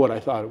at all what I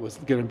thought it was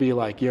going to be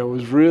like. It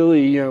was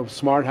really,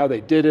 smart how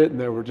they did it, and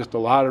there were just a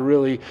lot of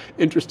really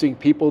interesting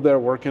people there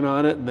working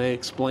on it, and they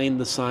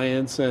explained the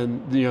science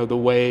and, the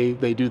way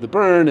they do the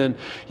burn, and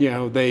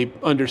they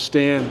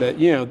understand that,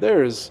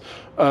 there's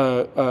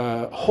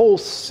a whole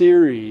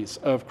series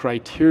of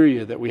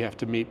criteria that we have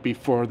to meet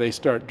before they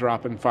start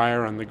dropping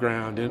fire on the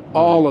ground, and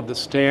all of the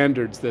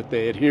standards that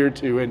they adhere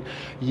to. And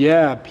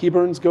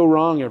P-burns go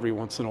wrong every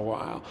once in a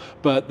while,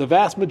 but the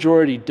vast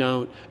majority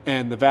don't,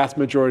 and the vast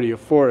majority of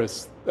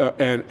forests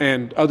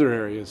and other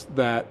areas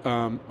that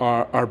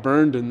are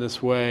burned in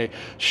this way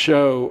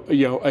show,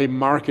 a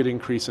marked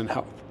increase in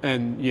health.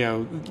 And,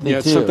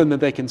 it's something that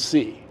they can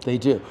see. They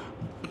do.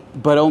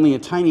 But only a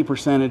tiny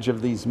percentage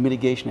of these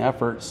mitigation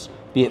efforts,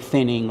 be it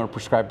thinning or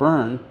prescribed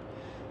burn,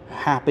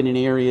 happen in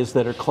areas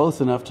that are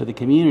close enough to the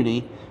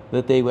community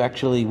that they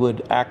actually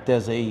would act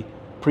as a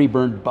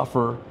pre-burned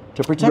buffer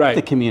to protect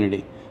the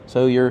community.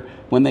 So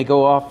when they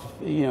go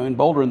off, in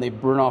Boulder and they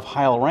burn off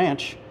Heil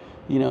Ranch,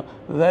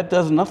 that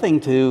does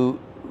nothing to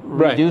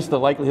reduce the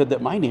likelihood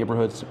that my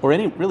neighborhoods or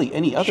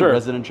any other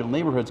residential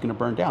neighborhood is going to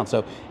burn down.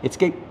 So it's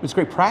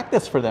great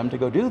practice for them to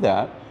go do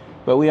that.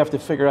 But we have to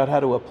figure out how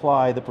to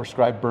apply the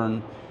prescribed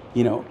burn,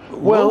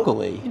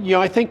 locally.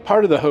 I think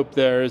part of the hope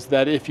there is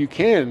that if you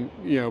can,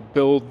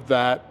 build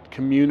that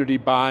community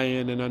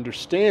buy-in and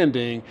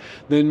understanding,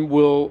 then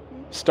we'll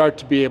start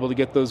to be able to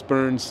get those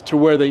burns to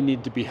where they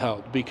need to be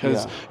held.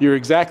 Because you're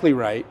exactly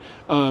right.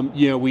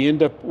 We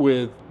end up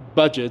with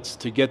budgets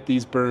to get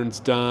these burns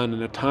done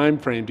and a time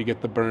frame to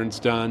get the burns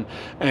done,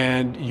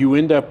 and you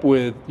end up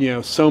with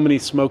so many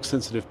smoke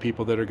sensitive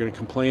people that are going to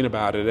complain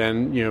about it,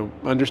 and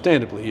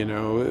understandably,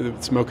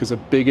 smoke is a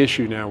big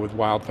issue now with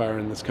wildfire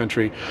in this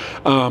country.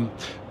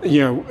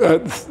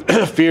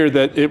 Fear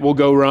that it will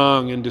go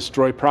wrong and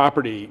destroy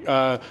property,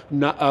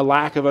 not a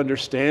lack of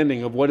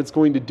understanding of what it's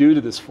going to do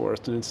to this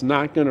forest, and it's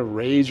not going to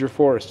raise your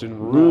forest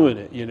and ruin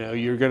it.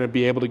 You're going to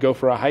be able to go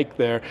for a hike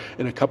there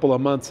in a couple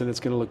of months, and it's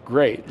going to look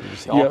great.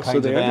 So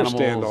they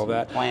understand all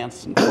that,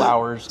 plants and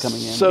flowers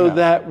coming in, so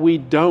that we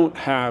don't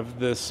have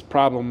this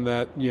problem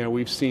that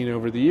we've seen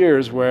over the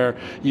years, where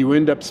you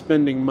end up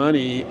spending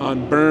money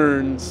on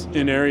burns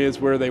in areas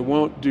where they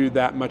won't do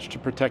that much to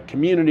protect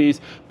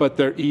communities, but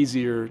they're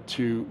easier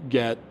to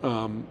get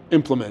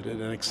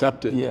implemented and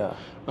accepted. Yeah.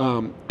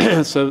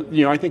 So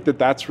I think that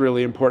that's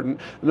really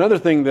important. Another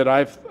thing that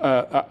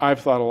I've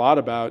thought a lot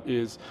about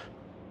is,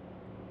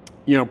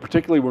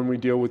 particularly when we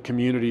deal with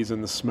communities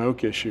and the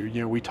smoke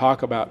issue, we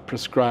talk about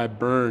prescribed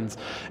burns,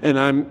 and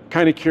I'm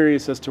kind of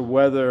curious as to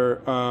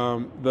whether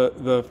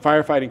the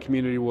firefighting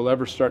community will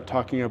ever start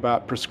talking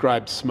about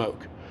prescribed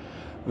smoke.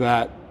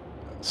 That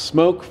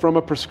smoke from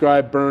a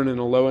prescribed burn in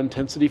a low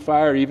intensity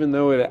fire, even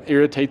though it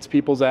irritates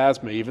people's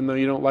asthma, even though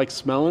you don't like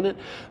smelling it,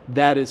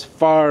 that is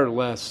far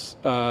less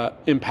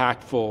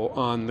impactful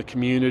on the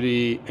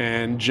community,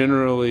 and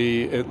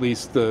generally, at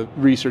least the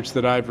research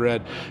that I've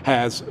read,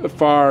 has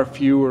far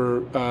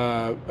fewer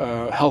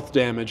health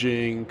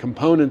damaging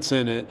components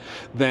in it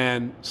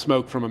than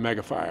smoke from a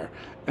megafire.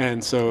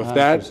 And so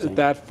if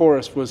that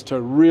forest was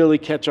to really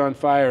catch on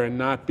fire and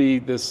not be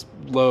this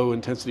low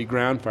intensity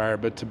ground fire,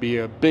 but to be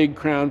a big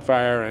ground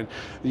fire and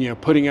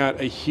putting out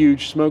a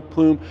huge smoke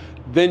plume,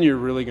 then you're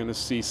really going to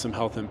see some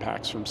health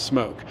impacts from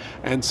smoke.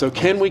 And so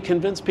can we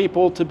convince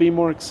people to be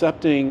more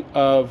accepting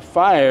of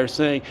fire,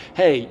 saying,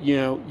 hey,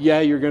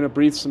 you're going to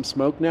breathe some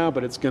smoke now,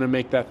 but it's going to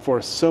make that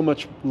forest so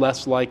much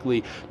less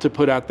likely to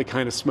put out the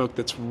kind of smoke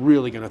that's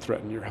really going to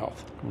threaten your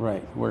health.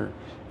 Right. Where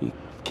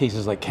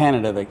cases like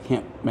Canada, they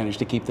can't manage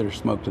to keep their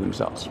smoke to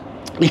themselves.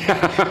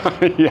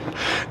 Yeah.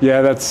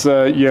 That's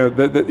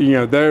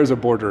there's a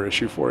border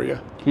issue for you.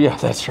 Yeah,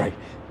 that's right.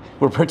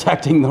 We're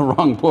protecting the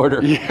wrong border.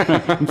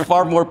 Yeah.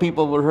 Far more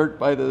people were hurt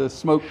by the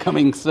smoke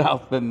coming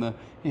south than the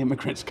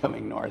immigrants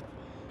coming north.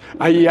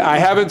 I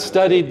haven't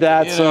studied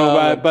that,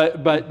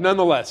 but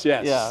nonetheless,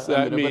 yes.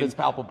 Yeah, but it's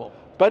palpable.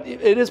 But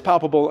it is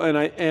palpable, and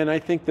I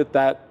think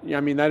that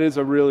is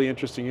a really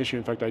interesting issue.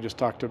 In fact, I just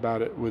talked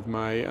about it with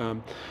my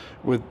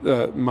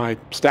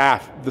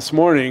staff this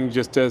morning,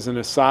 just as an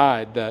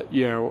aside, that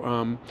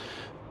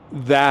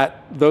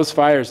that those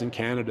fires in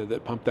Canada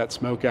that pumped that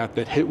smoke out,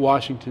 that hit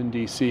Washington,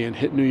 D.C. and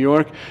hit New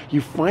York,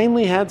 you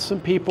finally had some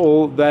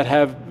people that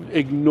have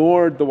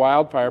ignored the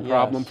wildfire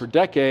problem for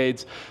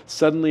decades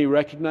suddenly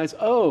recognize,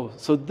 oh,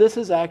 so this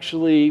is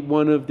actually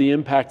one of the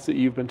impacts that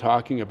you've been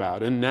talking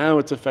about, and now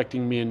it's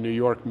affecting me in New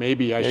York.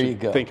 Maybe I should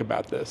think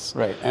about this.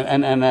 Right,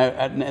 and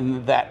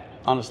that,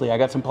 honestly, I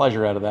got some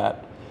pleasure out of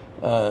that,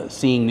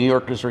 seeing New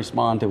Yorkers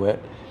respond to it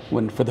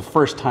when for the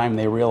first time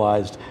they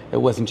realized it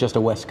wasn't just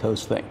a West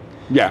Coast thing.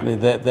 Yeah.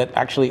 That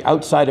actually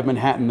outside of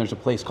Manhattan, there's a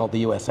place called the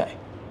USA.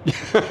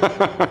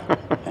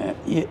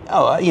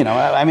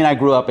 I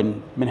grew up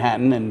in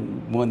Manhattan,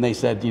 and when they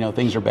said,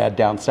 things are bad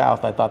down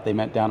south, I thought they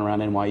meant down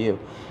around NYU.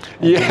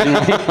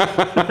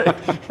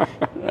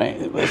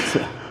 Right.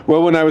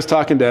 Well, when I was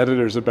talking to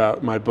editors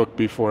about my book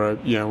before,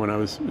 when I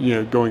was,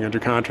 going under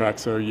contract,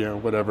 so,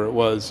 whatever it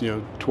was,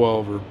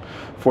 12 or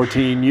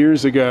 14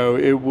 years ago,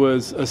 it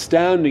was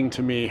astounding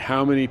to me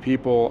how many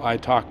people I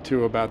talked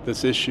to about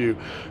this issue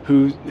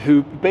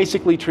who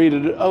basically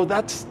treated it, oh,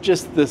 that's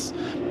just this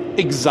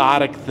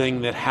exotic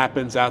thing that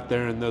happens out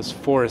there in those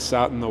forests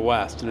out in the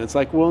West. And it's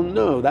like, well,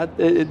 no,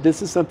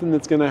 this is something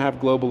that's going to have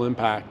global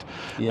impact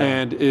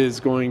and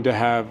is going to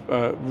have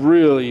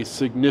really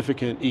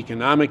significant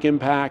economic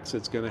impacts.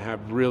 It's going to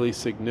have really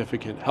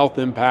significant health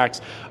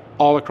impacts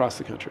all across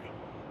the country.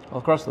 All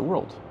across the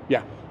world.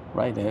 Yeah.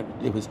 Right.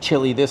 It was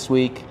Chile this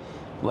week.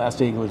 Last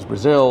week it was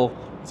Brazil.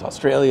 It's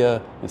Australia.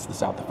 It's the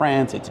south of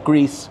France. It's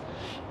Greece.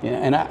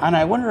 And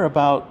I wonder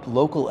about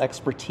local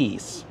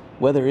expertise,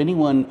 whether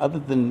anyone other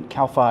than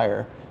CAL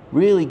FIRE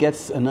really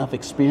gets enough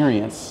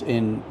experience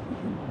in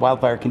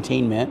wildfire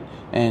containment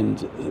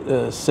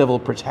and civil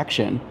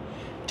protection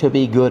to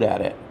be good at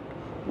it,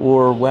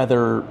 or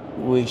whether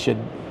we should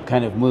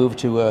kind of move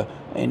to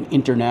an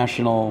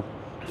international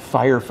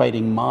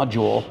firefighting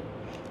module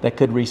that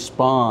could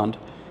respond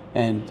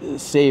and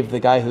save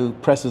the guy who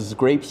presses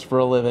grapes for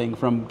a living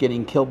from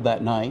getting killed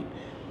that night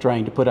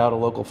trying to put out a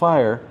local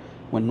fire,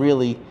 when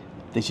really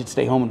they should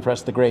stay home and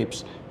press the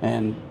grapes,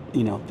 and the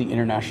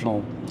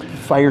international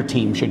fire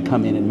team should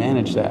come in and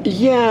manage that.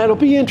 Yeah, it'll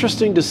be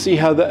interesting to see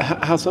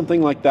how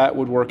something like that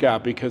would work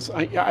out, because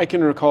I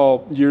can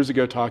recall years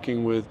ago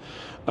talking with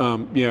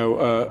an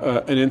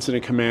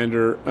incident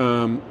commander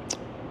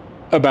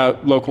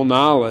about local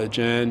knowledge,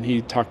 and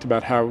he talked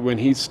about how when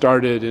he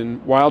started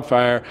in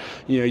wildfire,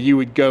 you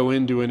would go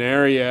into an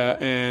area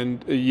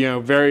and,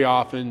 very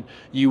often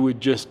you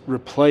would just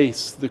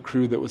replace the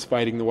crew that was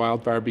fighting the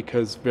wildfire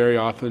because very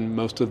often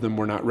most of them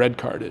were not red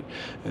carded.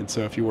 And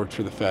so if you worked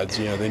for the feds,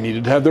 they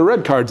needed to have their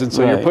red cards. And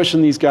so you're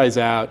pushing these guys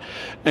out.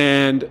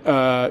 And,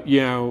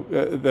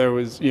 there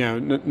was,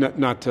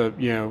 not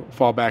to,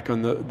 fall back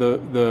on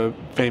the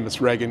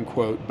famous Reagan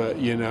quote, but,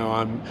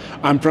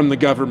 I'm from the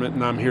government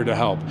and I'm here to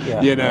help.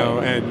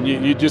 And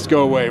you just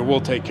go away and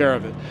we'll take care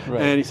of it.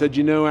 And he said,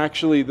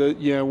 actually,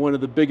 one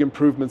of the big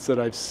improvements that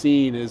I've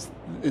seen is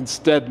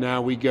instead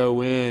now we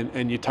go in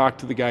and you talk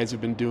to the guys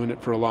who've been doing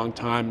it for a long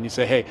time and you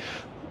say, hey,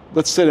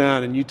 let's sit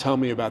down and you tell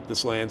me about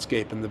this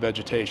landscape and the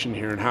vegetation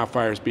here and how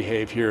fires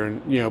behave here.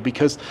 And,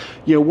 because,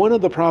 one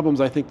of the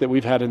problems I think that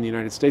we've had in the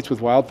United States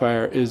with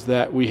wildfire is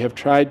that we have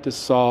tried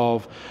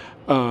to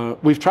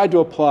we've tried to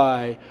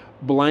apply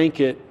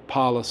blanket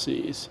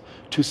policies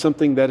to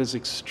something that is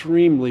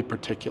extremely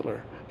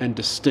particular and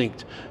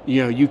distinct.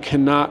 You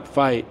cannot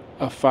fight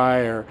a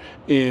fire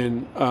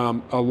in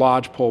a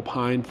lodgepole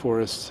pine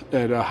forest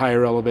at a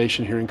higher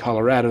elevation here in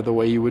Colorado the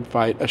way you would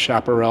fight a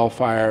chaparral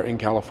fire in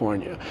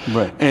California.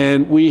 Right.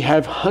 And we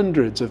have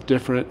hundreds of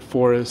different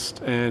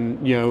forest and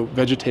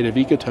vegetative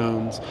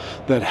ecotones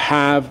that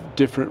have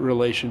different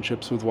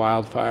relationships with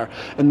wildfire.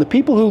 And the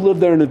people who live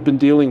there and have been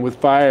dealing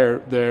with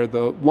fire there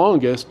the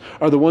longest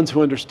are the ones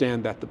who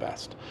understand that the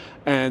best.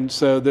 And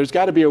so there's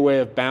got to be a way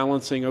of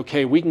balancing,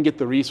 okay, we can get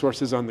the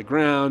resources on the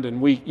ground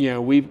and we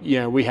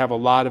have a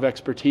lot of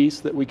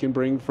expertise that we can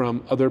bring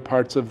from other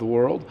parts of the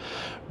world.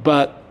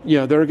 But,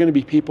 there are going to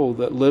be people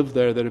that live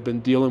there that have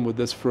been dealing with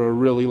this for a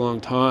really long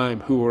time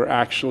who are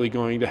actually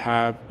going to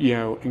have,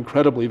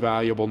 incredibly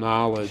valuable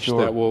knowledge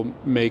that will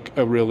make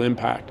a real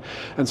impact.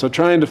 And so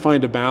trying to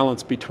find a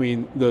balance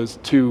between those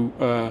two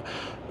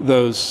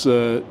groups,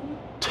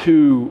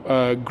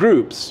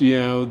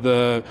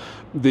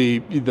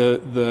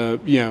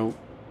 the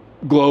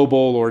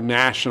global or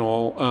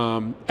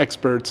national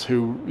experts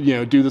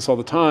who do this all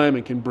the time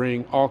and can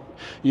bring all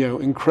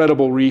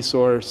incredible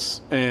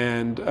resource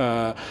and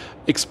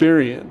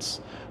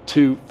experience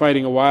to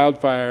fighting a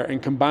wildfire,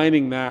 and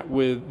combining that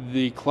with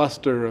the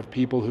cluster of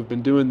people who've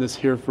been doing this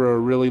here for a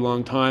really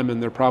long time,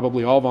 and they're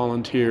probably all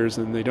volunteers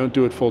and they don't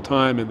do it full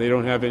time and they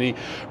don't have any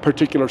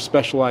particular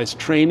specialized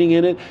training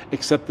in it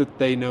except that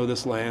they know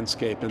this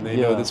landscape and they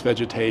know this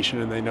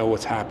vegetation and they know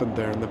what's happened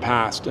there in the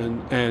past,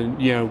 and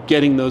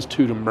getting those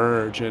two to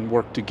merge and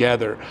work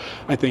together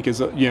I think is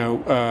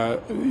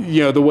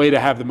the way to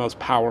have the most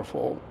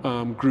powerful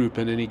group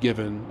in any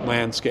given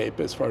landscape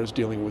as far as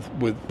dealing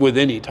with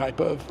any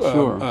type of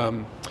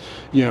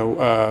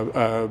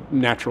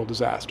natural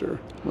disaster.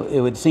 Well, it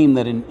would seem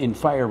that in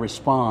fire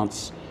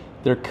response,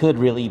 there could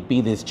really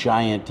be this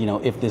giant,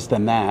 if this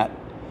then that,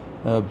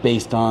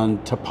 based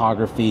on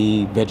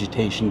topography,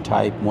 vegetation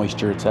type,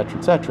 moisture, et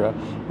cetera,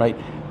 right?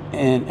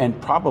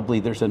 And probably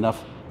there's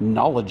enough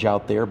knowledge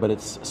out there, but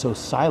it's so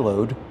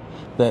siloed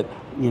that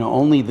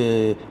only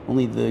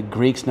the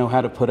Greeks know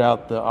how to put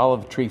out the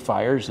olive tree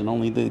fires, and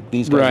only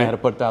these guys know how to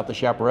put out the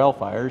chaparral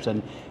fires,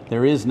 and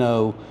there is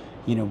no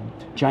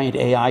giant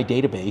AI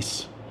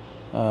database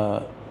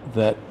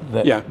that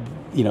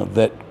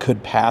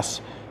could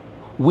pass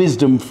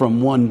wisdom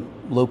from one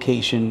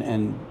location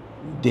and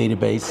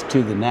database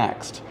to the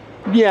next.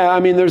 Yeah, I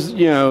mean, there's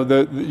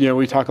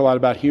we talk a lot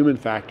about human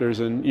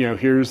factors, and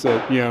here's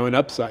an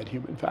upside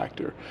human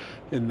factor,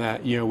 in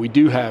that we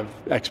do have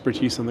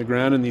expertise on the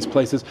ground in these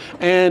places,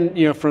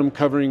 and from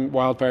covering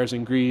wildfires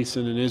in Greece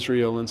and in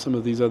Israel and some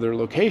of these other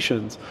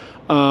locations.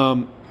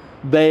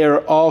 They are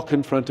all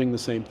confronting the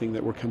same thing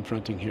that we're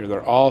confronting here.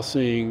 They're all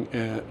seeing,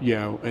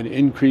 an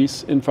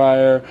increase in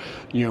fire,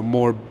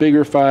 more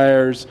bigger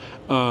fires,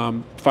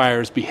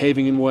 fires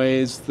behaving in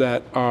ways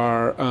that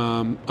are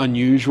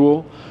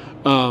unusual,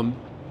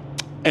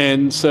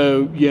 and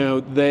so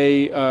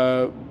they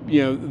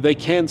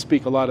can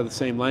speak a lot of the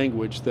same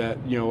language that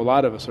a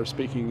lot of us are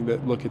speaking,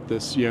 that look at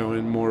this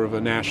in more of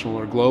a national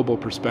or global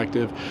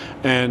perspective,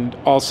 and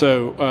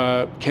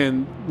also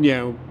can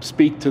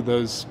speak to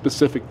those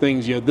specific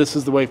things. This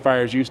is the way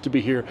fires used to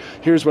be here.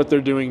 Here's what they're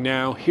doing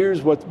now.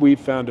 Here's what we've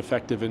found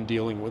effective in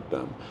dealing with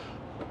them.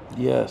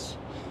 Yes.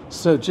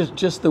 So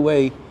just the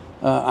way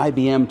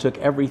IBM took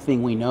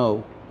everything we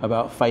know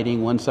about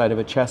fighting one side of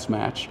a chess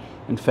match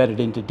and fed it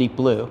into Deep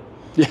Blue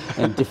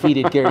and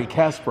defeated Garry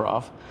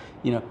Kasparov.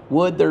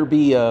 Would there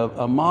be a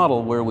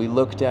model where we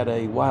looked at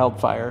a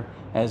wildfire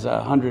as a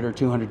 100 or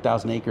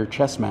 200,000 acre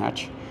chess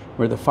match,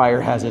 where the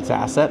fire has its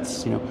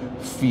assets,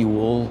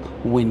 fuel,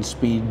 wind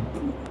speed,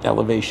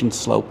 elevation,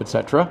 slope,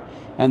 etc.,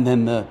 and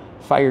then the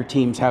fire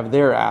teams have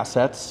their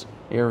assets,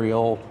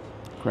 aerial,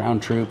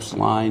 ground troops,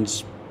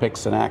 lines,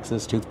 picks and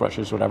axes,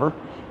 toothbrushes, whatever,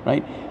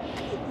 right?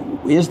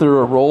 Is there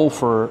a role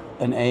for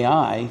an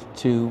AI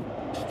to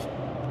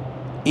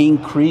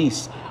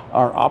increase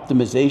our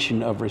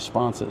optimization of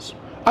responses?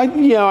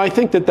 I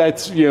think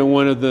that's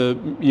one of the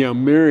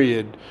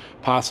myriad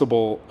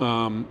possible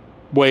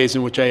ways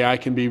in which AI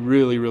can be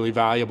really, really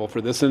valuable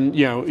for this. And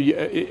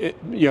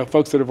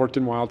folks that have worked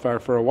in wildfire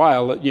for a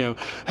while,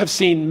 have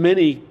seen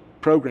many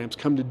programs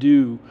come to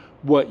do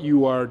what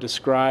you are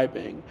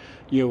describing.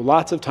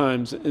 Lots of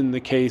times in the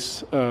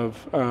case of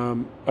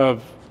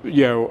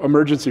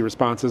emergency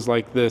responses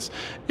like this,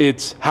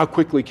 it's how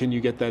quickly can you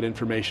get that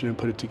information and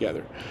put it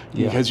together?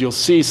 Yeah. Because you'll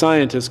see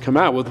scientists come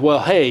out with, well,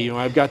 hey,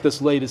 I've got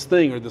this latest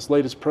thing or this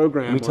latest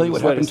program. Let me tell you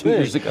what happened 2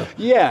 years ago.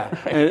 Yeah,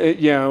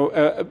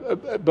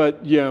 and,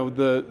 but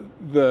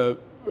the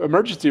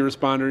emergency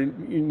responder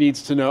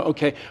needs to know,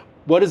 okay,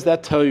 what does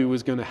that tell you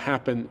is going to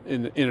happen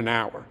in an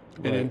hour?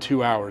 And in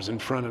 2 hours in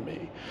front of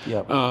me.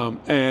 Yep.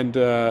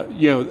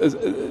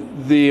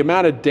 The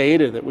amount of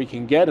data that we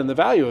can get and the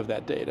value of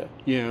that data,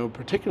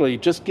 particularly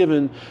just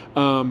given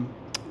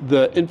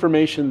the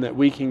information that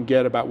we can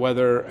get about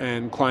weather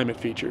and climate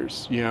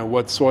features,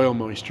 what soil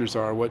moistures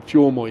are, what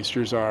fuel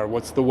moistures are,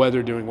 what's the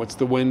weather doing, what's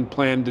the wind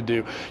planned to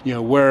do,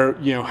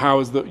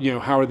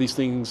 how are these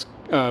things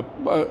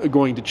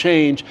going to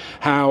change?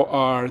 How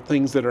are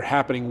things that are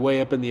happening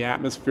way up in the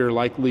atmosphere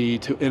likely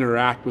to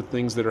interact with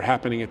things that are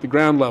happening at the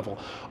ground level?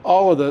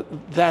 All of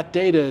that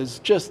data is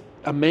just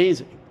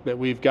amazing that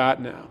we've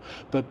got now.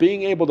 But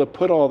being able to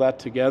put all that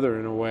together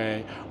in a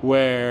way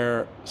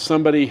where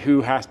somebody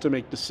who has to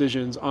make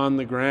decisions on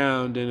the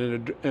ground in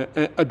an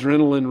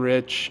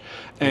adrenaline-rich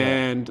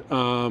and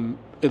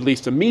at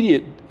least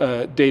immediate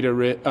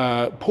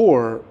data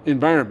poor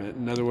environment.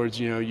 In other words,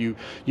 you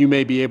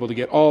may be able to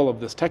get all of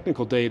this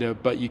technical data,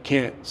 but you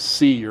can't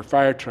see your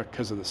fire truck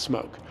because of the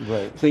smoke.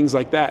 Right. Things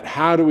like that.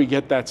 How do we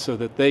get that so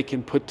that they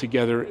can put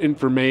together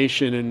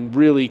information and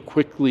really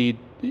quickly,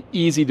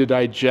 easy to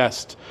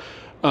digest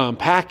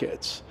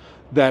packets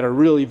that are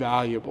really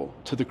valuable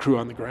to the crew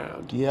on the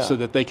ground, so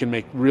that they can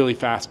make really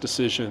fast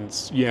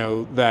decisions,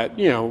 that,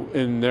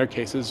 in their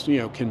cases,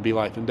 can be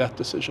life and death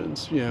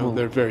decisions.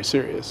 They're very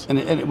serious.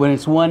 And when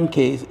it's one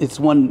case, it's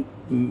one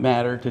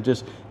matter to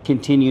just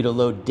continue to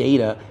load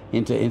data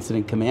into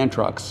incident command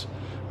trucks.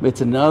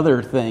 It's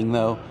another thing,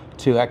 though,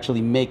 to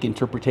actually make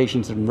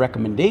interpretations and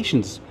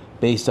recommendations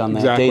based on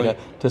that data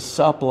to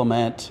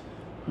supplement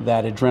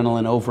that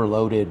adrenaline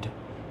overloaded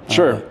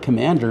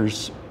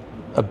commander's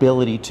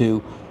ability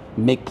to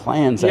make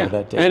plans out of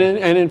that data.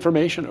 And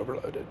information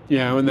overloaded.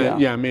 It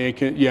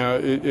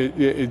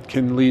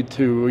can lead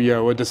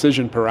to a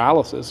decision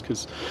paralysis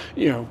because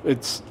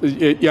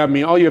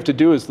all you have to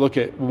do is look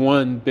at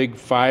one big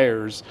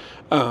fire's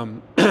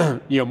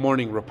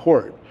morning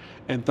report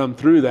and thumb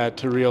through that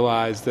to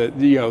realize that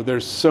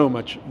there's so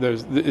much.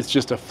 It's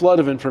just a flood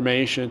of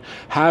information.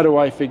 How do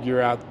I figure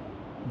out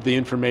the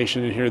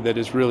information in here that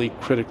is really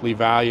critically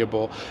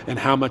valuable, and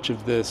how much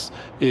of this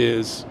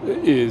is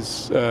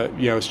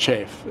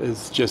chaff,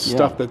 is just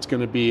stuff that's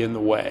going to be in the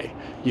way.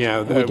 We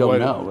don't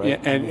know,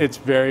 right? And it's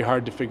very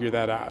hard to figure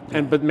that out.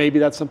 But maybe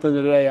that's something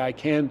that AI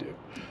can do.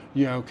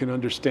 Can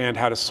understand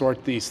how to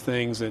sort these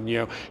things, and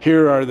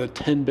here are the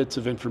 10 bits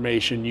of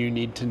information you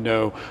need to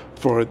know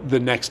for the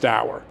next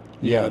hour.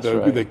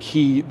 The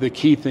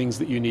key things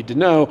that you need to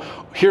know.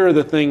 Here are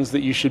the things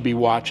that you should be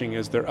watching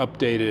as they're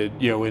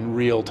updated, in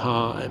real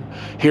time.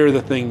 Here are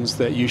the things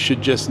that you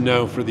should just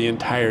know for the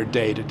entire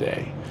day to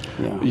day.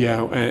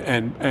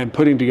 And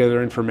putting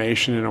together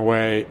information in a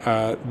way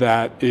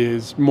that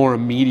is more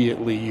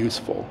immediately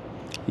useful.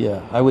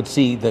 Yeah, I would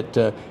see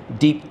that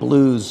Deep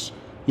Blue's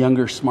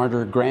younger,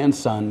 smarter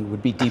grandson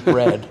would be Deep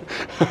Red,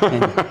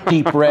 and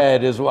Deep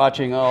Red is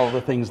watching all the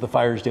things the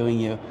fire's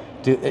doing you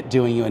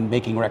and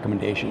making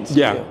recommendations.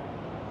 But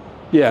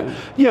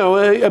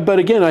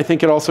again, I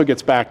think it also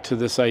gets back to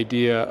this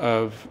idea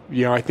of,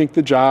 I think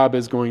the job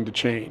is going to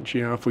change.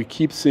 If we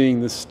keep seeing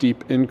this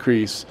steep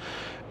increase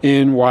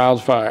in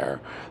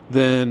wildfire,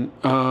 then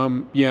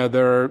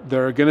there are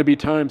going to be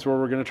times where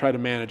we're going to try to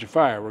manage a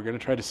fire. We're going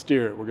to try to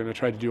steer it. We're going to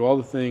try to do all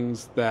the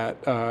things that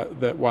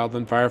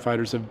wildland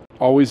firefighters have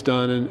always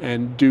done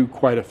and do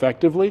quite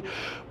effectively.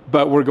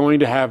 But we're going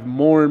to have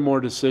more and more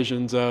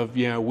decisions of,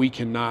 we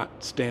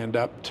cannot stand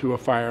up to a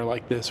fire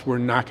like this. We're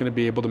not going to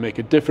be able to make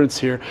a difference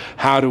here.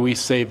 How do we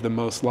save the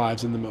most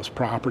lives and the most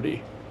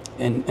property?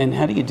 And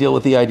how do you deal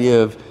with the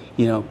idea of,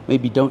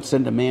 maybe don't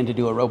send a man to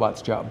do a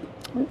robot's job?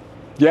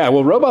 Yeah,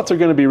 well, robots are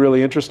going to be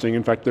really interesting.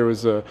 In fact, there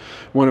was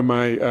one of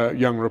my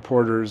young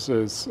reporters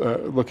is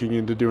looking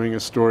into doing a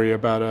story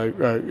about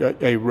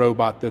a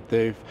robot that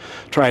they've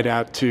tried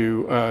out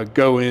to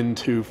go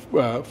into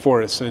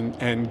forests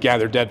and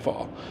gather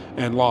deadfall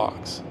and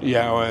logs.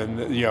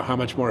 And how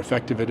much more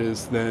effective it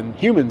is than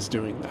humans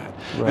doing that.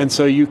 Right. And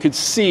so you could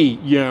see,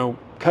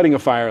 cutting a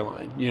fire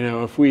line.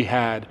 If we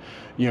had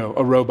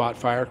a robot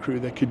fire crew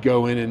that could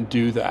go in and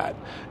do that.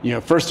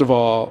 First of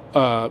all,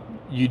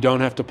 you don't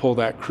have to pull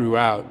that crew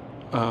out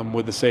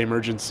with the same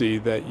urgency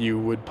that you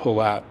would pull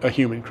out a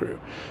human crew,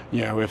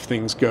 if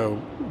things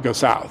go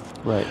south.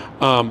 Right.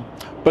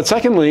 But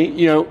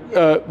secondly,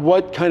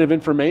 what kind of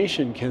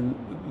information can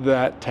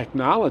that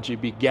technology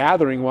be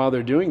gathering while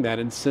they're doing that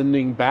and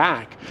sending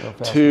back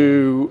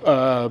to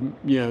a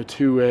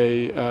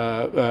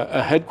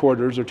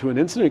headquarters or to an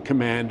incident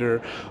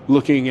commander,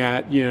 looking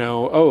at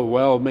oh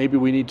well, maybe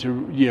we need to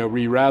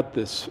reroute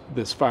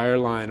this fire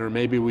line, or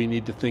maybe we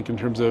need to think in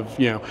terms of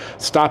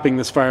stopping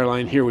this fire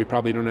line here. We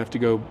probably don't have to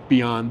go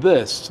beyond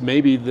this.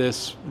 Maybe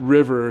this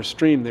river or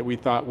stream that we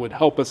thought would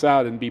help us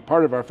out and be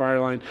part of our fire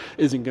line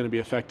isn't going to be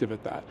effective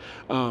at that.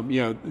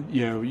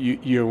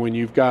 When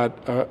you've got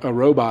a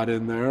robot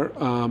in there,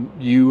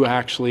 you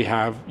actually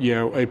have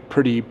a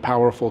pretty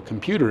powerful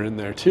computer in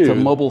there too. It's a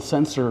mobile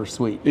sensor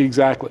suite.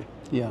 Exactly.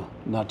 Yeah,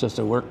 not just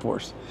a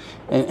workforce.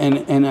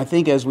 And I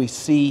think as we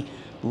see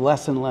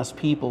less and less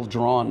people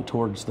drawn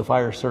towards the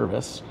fire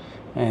service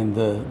and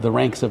the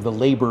ranks of the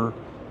labor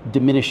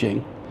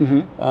diminishing,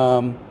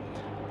 I'm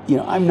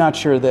not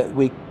sure that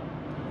we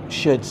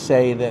should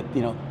say that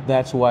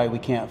that's why we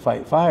can't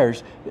fight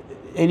fires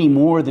any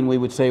more than we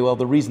would say, well,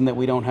 the reason that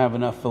we don't have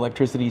enough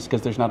electricity is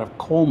because there's not enough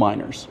coal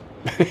miners.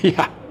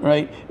 Yeah.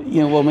 Right?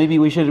 Well, maybe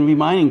we shouldn't be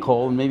mining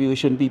coal, and maybe we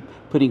shouldn't be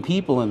putting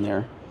people in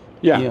there.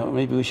 Yeah.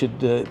 Maybe we should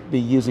be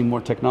using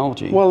more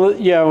technology. Well,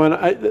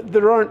 and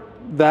there aren't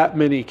that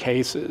many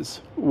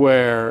cases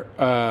where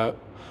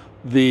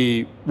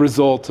the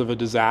result of a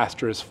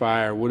disastrous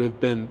fire would have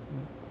been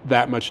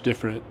that much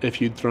different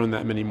if you'd thrown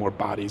that many more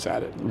bodies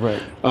at it.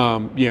 Right.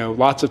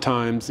 Lots of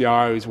times, I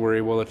always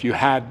worry, well, if you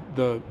had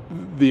the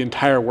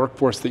entire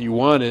workforce that you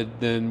wanted,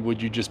 then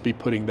would you just be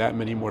putting that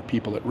many more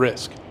people at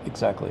risk?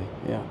 Exactly,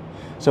 yeah.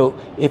 So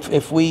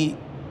if we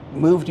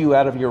moved you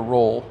out of your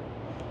role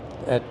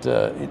at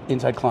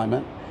Inside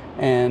Climate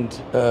and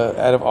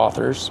out of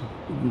authors,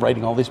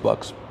 writing all these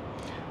books,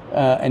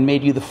 and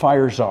made you the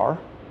fire czar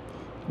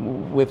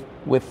with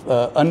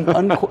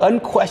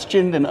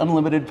unquestioned and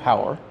unlimited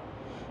power,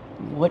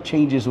 what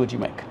changes would you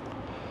make?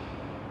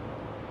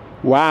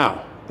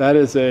 Wow, that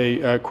is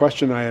a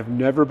question I have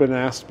never been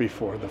asked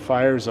before. The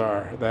fire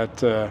czar.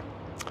 That's the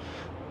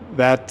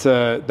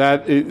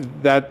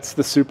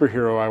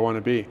superhero I want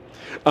to be.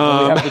 We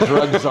have the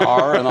drug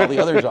czar and all the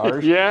other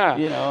czars. Yeah.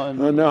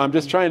 No, I'm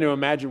just trying to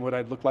imagine what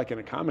I'd look like in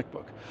a comic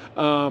book.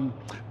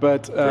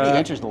 But pretty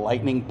interesting.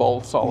 Lightning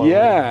bolts all over.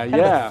 Yeah, kind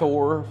of a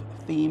Thor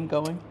theme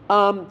going.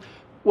 I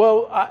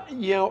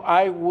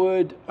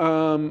would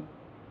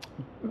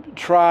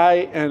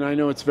try, and I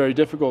know it's very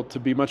difficult, to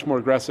be much more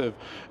aggressive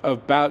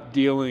about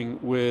dealing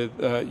with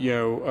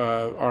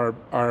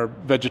our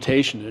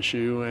vegetation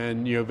issue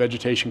and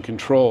vegetation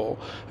control,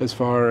 as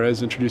far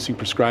as introducing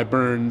prescribed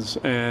burns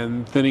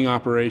and thinning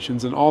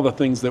operations and all the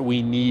things that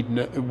we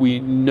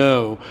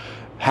know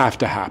have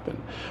to happen.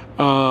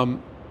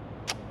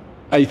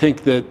 I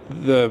think that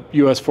the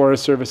U.S.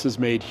 Forest Service has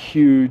made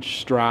huge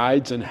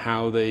strides in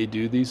how they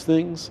do these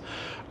things.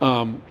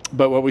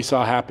 But what we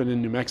saw happen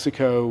in New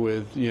Mexico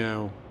with,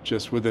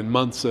 just within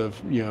months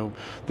of, the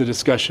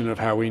discussion of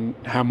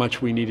how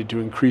much we needed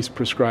to increase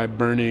prescribed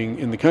burning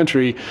in the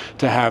country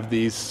to have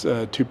these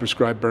 2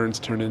 prescribed burns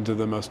turn into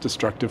the most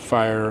destructive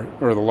fire,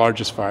 or the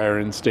largest fire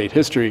in state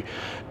history,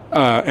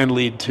 and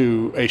lead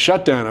to a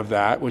shutdown of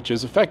that, which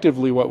is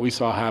effectively what we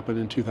saw happen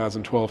in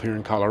 2012 here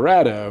in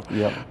Colorado.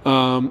 Yeah.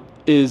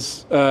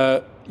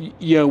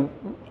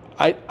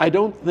 I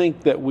don't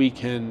think that we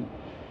can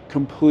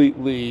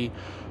completely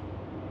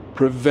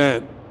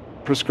prevent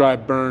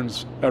prescribed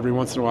burns every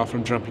once in a while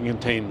from jumping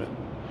containment.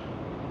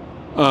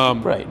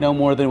 Right, no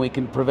more than we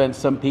can prevent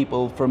some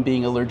people from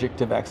being allergic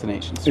to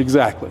vaccinations.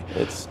 Exactly.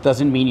 It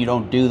doesn't mean you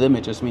don't do them,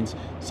 it just means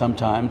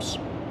sometimes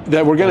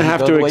that we're going to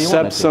have to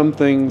accept some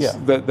things Yeah.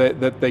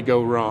 that they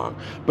go wrong.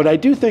 But I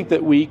do think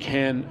that we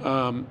can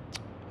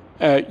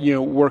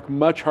work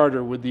much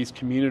harder with these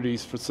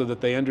communities so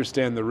that they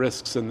understand the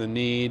risks and the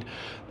need.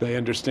 They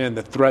understand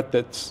the threat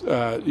that's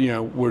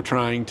we're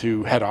trying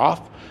to head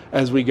off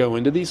as we go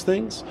into these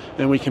things,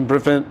 and we can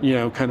prevent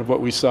kind of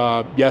what we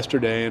saw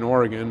yesterday in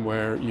Oregon,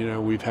 where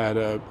we've had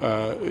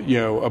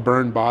a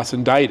burn boss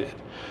indicted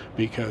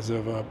because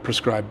of a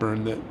prescribed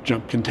burn that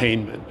jumped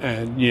containment,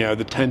 and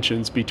the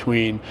tensions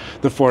between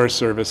the Forest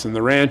Service and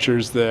the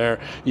ranchers there.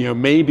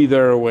 Maybe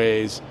there are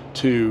ways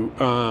to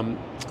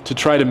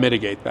try to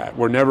mitigate that.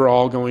 We're never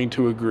all going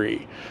to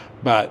agree,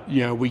 but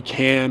we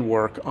can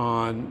work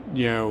on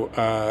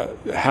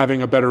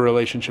having a better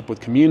relationship with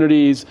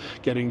communities,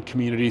 getting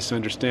communities to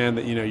understand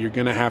that you're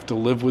going to have to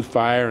live with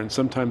fire, and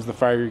sometimes the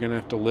fire you're going to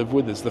have to live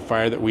with is the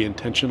fire that we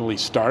intentionally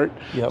start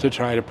to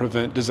try to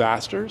prevent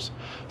disasters.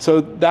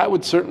 So that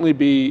would certainly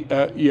be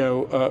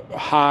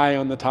high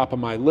on the top of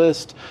my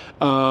list.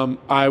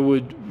 I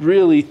would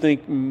really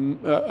think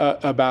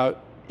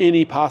about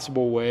any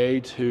possible way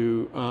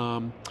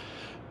to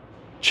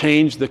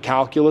change the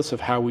calculus of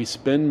how we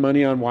spend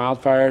money on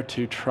wildfire,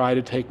 to try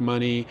to take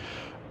money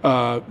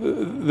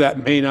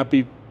that may not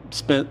be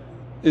spent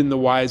in the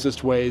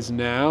wisest ways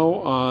now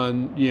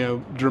on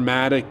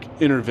dramatic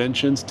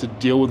interventions to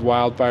deal with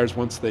wildfires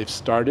once they've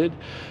started,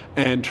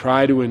 and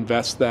try to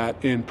invest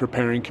that in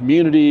preparing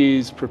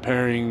communities,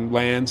 preparing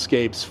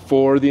landscapes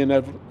for the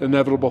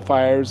inevitable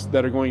fires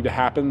that are going to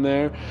happen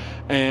there.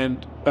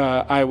 And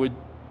I would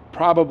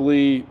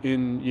probably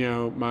in,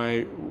 my,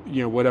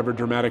 whatever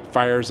dramatic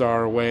fires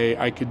are away,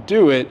 I could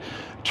do it,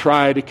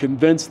 try to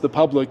convince the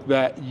public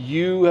that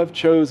you have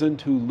chosen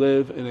to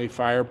live in a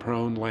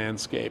fire-prone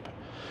landscape.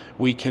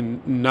 We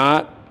can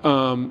not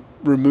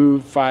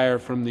remove fire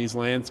from these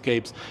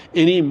landscapes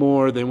any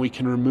more than we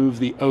can remove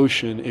the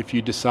ocean if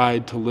you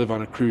decide to live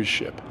on a cruise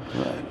ship.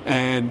 Right.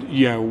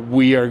 And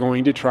we are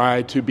going to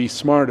try to be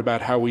smart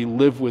about how we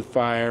live with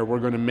fire. We're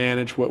going to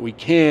manage what we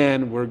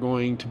can. We're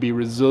going to be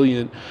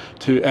resilient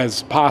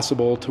as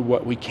possible to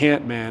what we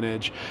can't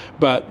manage.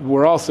 But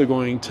we're also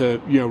going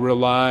to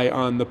rely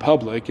on the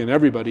public and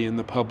everybody in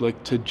the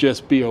public to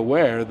just be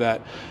aware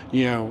that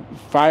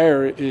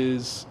fire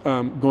is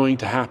going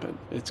to happen.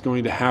 It's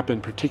going to happen,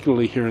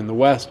 particularly here in the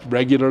West,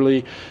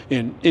 regularly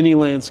in any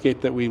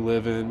landscape that we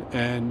live in,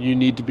 and you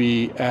need to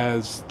be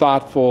as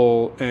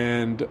thoughtful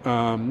and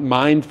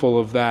mindful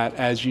of that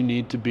as you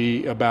need to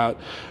be about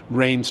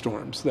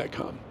rainstorms that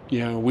come.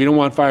 We don't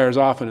want fire as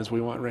often as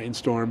we want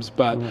rainstorms,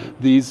 but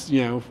these,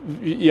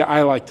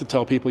 I like to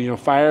tell people,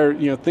 fire,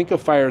 think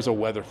of fire as a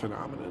weather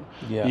phenomenon.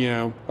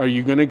 Yeah. Are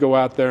you going to go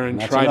out there and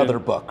that's try another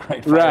book,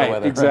 right? Fire right,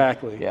 weather.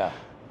 exactly. Yeah.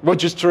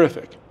 Which is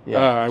terrific. Yeah,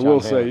 I will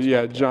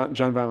say, book,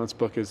 John Valent's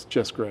book is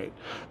just great.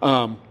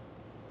 But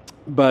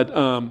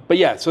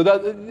yeah, so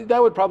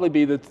that would probably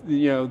be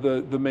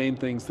the main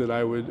things that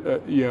I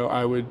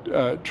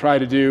would try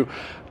to do.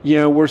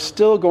 We're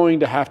still going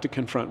to have to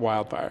confront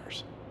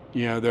wildfires.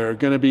 There are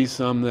going to be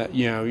some that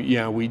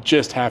we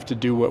just have to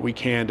do what we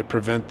can to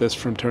prevent this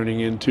from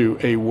turning into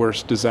a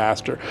worse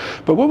disaster.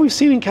 But what we've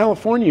seen in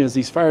California is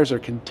these fires are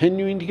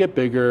continuing to get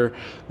bigger.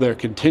 They're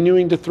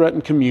continuing to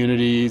threaten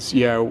communities.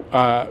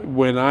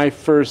 When I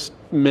first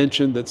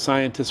mentioned that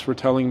scientists were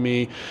telling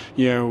me,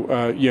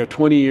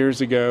 20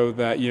 years ago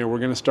that, we're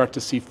going to start to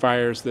see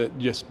fires that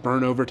just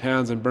burn over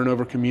towns and burn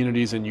over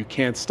communities and you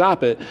can't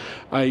stop it.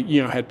 I,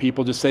 had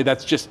people just say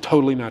that's just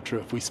totally not true.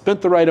 If we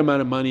spent the right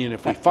amount of money and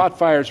if we fought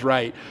fires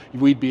right,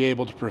 we'd be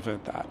able to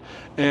prevent that.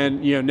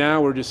 And,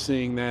 now we're just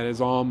seeing that as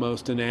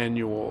almost an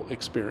annual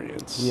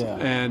experience. Yeah.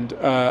 And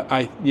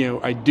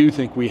I do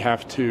think we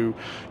have to,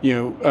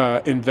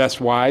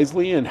 invest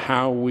wisely in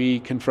how we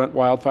confront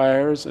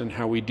wildfires and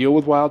how we deal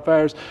with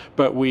wildfires.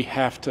 But we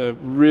have to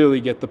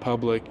really get the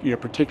public,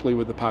 particularly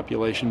with the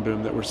population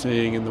boom that we're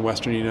seeing in the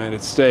western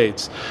United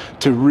States,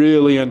 to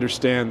really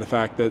understand the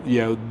fact that,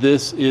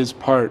 this is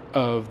part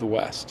of the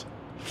West.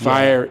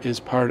 Fire is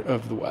part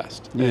of the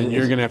West, and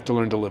you're going to have to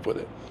learn to live with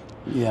it.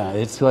 Yeah,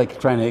 it's like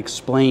trying to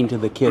explain to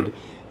the kid,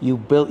 you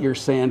built your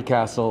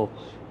sandcastle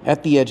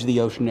at the edge of the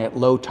ocean at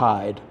low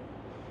tide.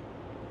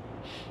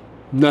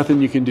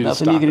 Nothing you can do to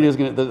stop it. Nothing you can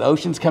do is the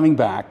ocean's coming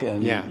back,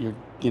 and Yeah.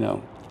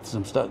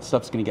 some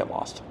stuff's going to get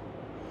lost.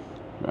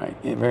 Right,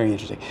 very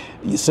interesting.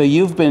 So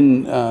you've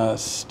been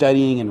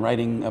studying and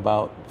writing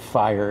about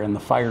fire and the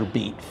fire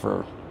beat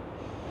for,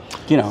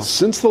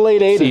 since the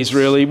late '80s,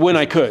 really, when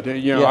I could.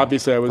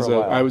 Obviously I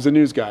was a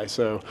news guy,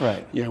 so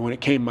right. When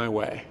it came my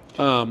way.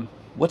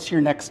 What's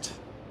your next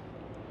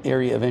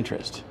area of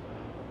interest?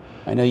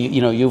 I know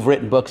you've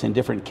written books in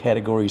different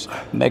categories.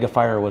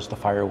 Megafire was the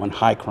fire one,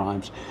 high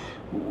crimes.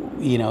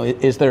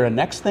 Is there a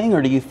next thing,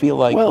 or do you feel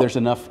like there's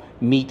enough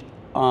meat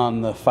on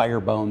the fire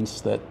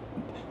bones that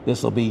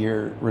this will be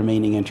your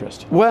remaining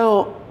interest?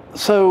 Well,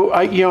 so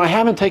I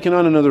haven't taken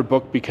on another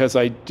book because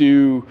I'm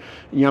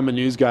a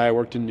news guy. I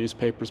worked in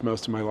newspapers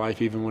most of my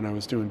life, even when I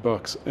was doing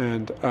books.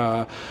 And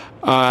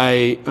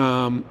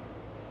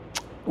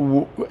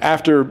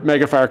after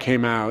Megafire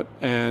came out,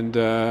 and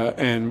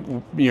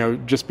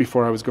just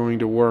before I was going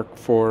to work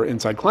for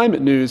Inside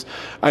Climate News,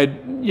 I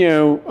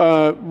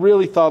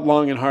really thought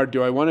long and hard.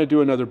 Do I want to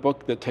do another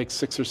book that takes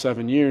 6 or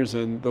 7 years?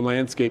 And the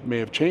landscape may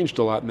have changed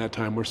a lot in that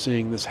time. We're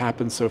seeing this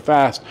happen so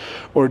fast.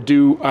 Or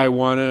do I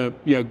want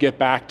to get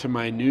back to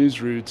my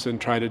news roots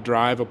and try to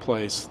drive a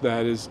place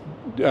that is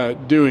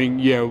doing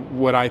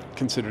what I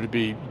consider to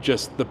be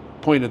just the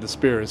point of the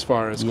spear as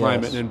far as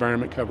climate and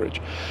environment coverage.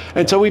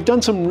 And so we've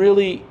done some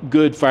really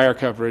good fire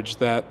coverage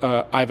that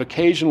I've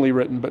occasionally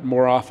written, but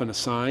more often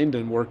assigned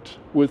and worked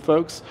with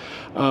folks.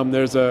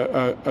 There's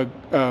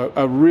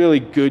a really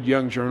good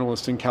young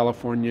journalist in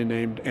California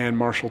named Ann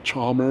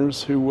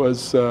Marshall-Chalmers, who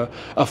was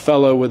a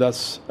fellow with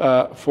us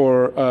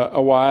for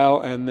a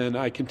while, and then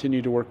I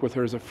continued to work with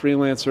her as a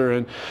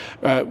freelancer.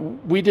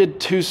 And we did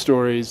 2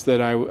 stories that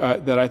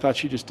I thought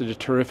she just did a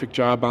terrific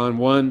job on.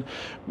 One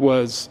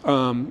was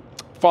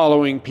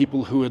following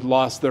people who had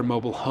lost their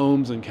mobile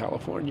homes in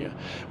California,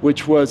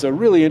 which was a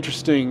really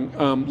interesting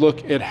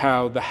look at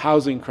how the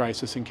housing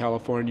crisis in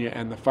California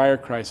and the fire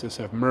crisis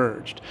have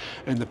merged.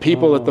 And the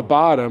people at the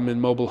bottom in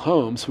mobile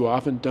homes, who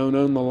often don't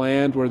own the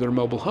land where their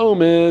mobile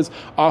home is,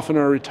 often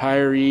are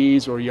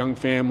retirees or young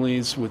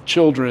families with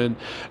children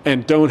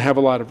and don't have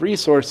a lot of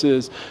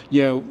resources,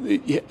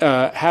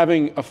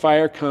 having a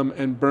fire come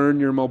and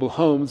burn your mobile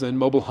homes, and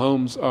mobile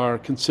homes are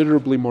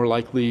considerably more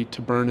likely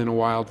to burn in a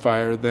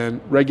wildfire than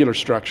regular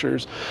structures.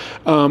 structures,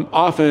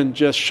 often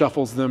just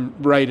shuffles them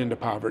right into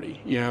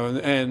poverty,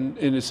 and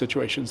into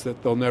situations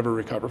that they'll never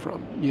recover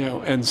from,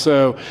 And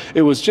so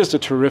it was just a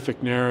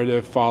terrific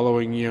narrative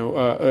following,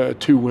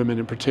 two women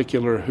in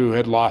particular who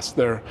had lost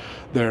their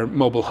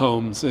mobile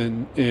homes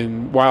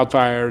in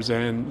wildfires,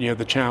 and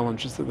the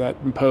challenges that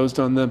imposed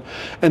on them.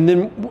 And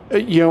then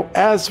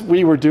as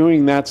we were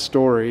doing that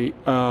story,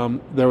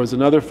 there was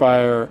another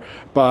fire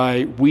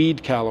by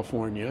Weed,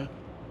 California.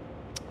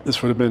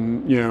 This would have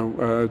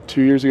been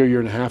 2 years ago, year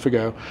and a half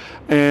ago,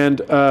 and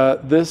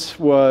this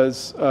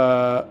was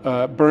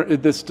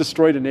this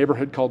destroyed a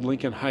neighborhood called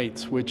Lincoln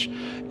Heights, which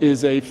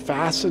is a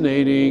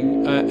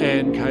fascinating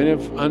and kind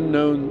of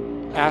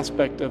unknown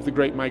aspect of the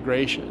Great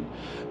Migration.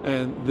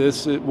 And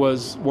it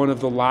was one of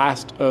the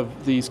last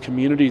of these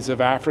communities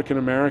of African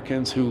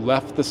Americans who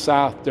left the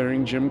South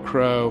during Jim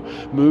Crow,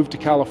 moved to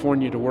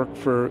California to work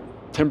for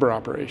timber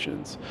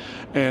operations.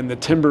 And the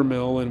timber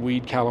mill in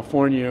Weed,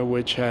 California,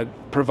 which had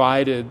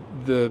provided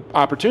the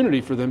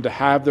opportunity for them to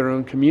have their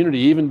own community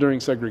even during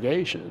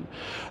segregation,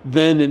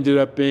 then ended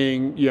up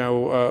being,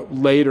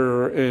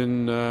 later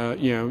in,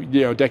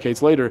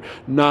 decades later,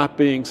 not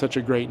being such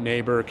a great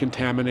neighbor,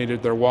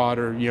 contaminated their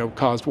water,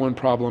 caused one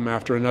problem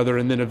after another,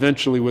 and then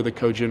eventually with a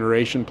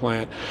cogeneration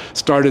plant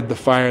started the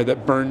fire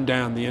that burned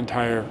down the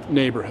entire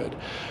neighborhood.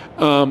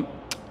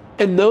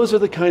 And those are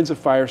the kinds of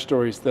fire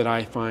stories that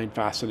I find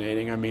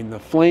fascinating. I mean, the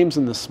flames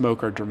and the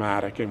smoke are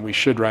dramatic, and we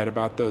should write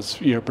about those,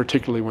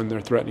 particularly when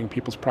they're threatening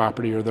people's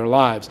property or their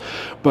lives.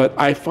 But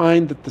I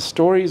find that the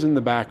stories in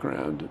the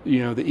background,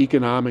 the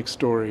economic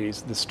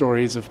stories, the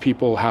stories of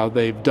people, how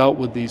they've dealt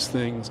with these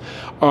things,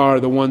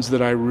 are the ones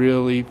that I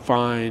really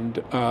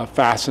find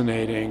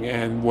fascinating,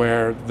 and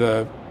where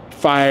the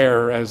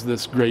fire as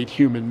this great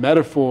human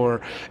metaphor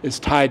is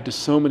tied to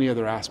so many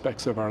other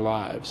aspects of our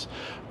lives.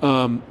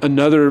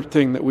 Another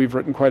thing that we've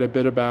written quite a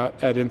bit about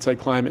at Inside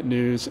Climate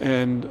News,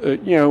 and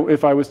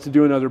if I was to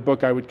do another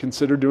book, I would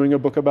consider doing a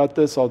book about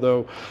this,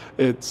 although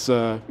it's,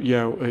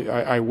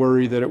 I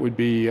worry that it would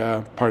be,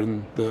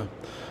 pardon the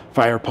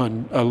fire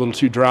pun, a little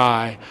too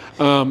dry,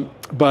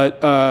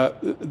 but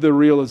the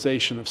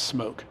realization of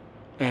smoke.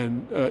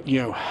 And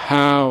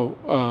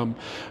how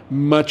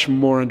much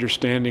more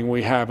understanding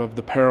we have of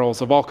the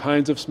perils of all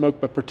kinds of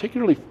smoke, but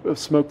particularly of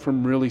smoke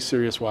from really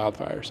serious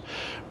wildfires,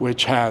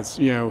 which has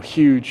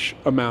huge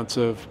amounts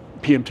of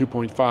PM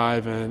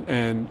 2.5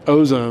 and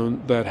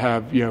ozone that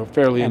have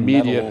fairly and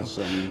immediate,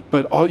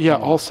 but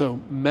also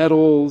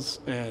metals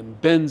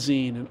and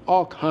benzene and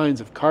all kinds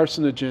of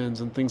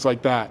carcinogens and things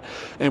like that.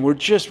 And we're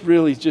just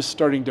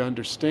starting to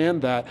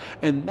understand that,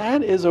 and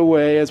that is a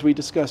way, as we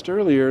discussed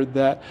earlier,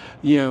 that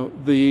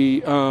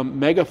the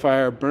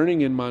megafire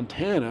burning in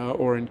Montana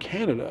or in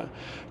Canada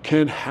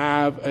can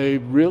have a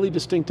really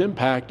distinct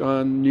impact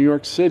on New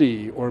York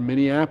City or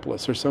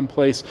Minneapolis or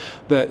someplace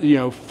that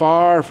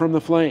far from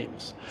the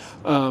flames.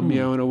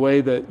 In a way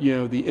that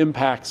the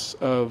impacts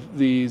of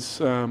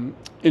these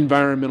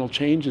environmental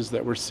changes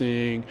that we're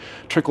seeing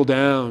trickle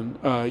down,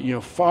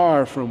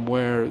 far from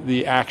where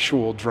the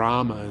actual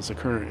drama is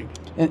occurring.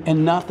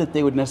 And not that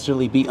they would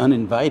necessarily be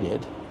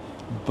uninvited,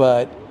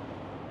 but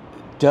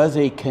does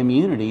a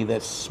community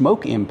that's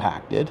smoke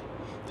impacted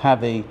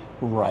have a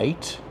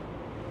right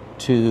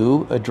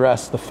to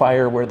address the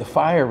fire where the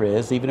fire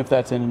is, even if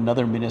that's in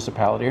another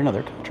municipality or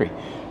another country?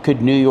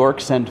 Could New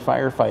York send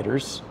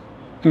firefighters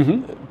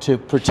to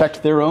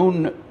protect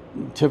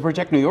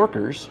New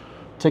Yorkers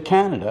to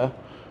Canada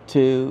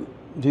to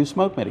do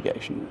smoke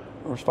mitigation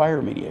or fire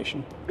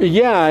remediation?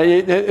 Yeah,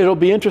 it'll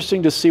be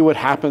interesting to see what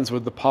happens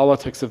with the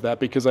politics of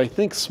that, because I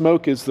think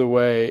smoke is the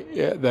way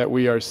that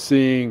we are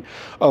seeing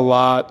a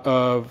lot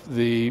of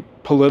the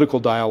political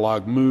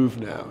dialogue move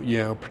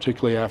now,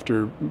 particularly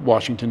after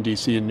Washington,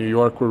 D.C. and New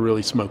York were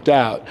really smoked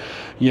out,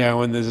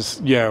 and there's,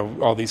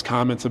 all these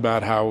comments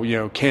about how,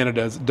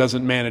 Canada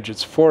doesn't manage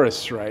its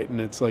forests right.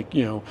 And it's like,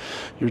 you're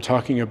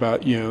talking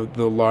about,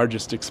 the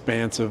largest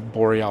expanse of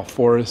boreal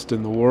forest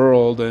in the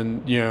world.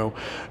 And,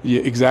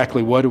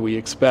 exactly what do we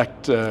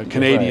expect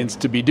Canadians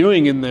to be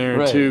doing in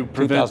there to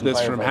prevent this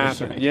from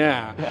happening?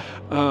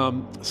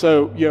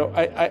 So,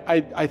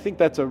 I think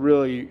that's a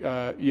really,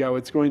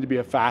 it's going to be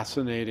a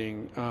fascinating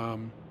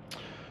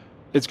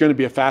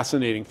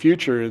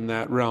future in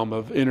that realm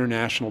of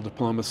international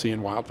diplomacy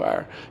and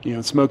wildfire.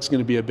 Smoke's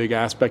going to be a big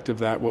aspect of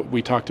that. What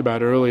we talked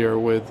about earlier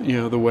with,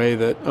 the way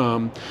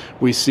that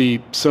we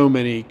see so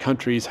many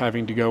countries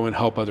having to go and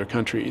help other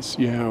countries.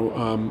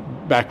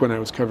 Back when I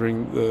was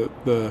covering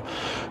the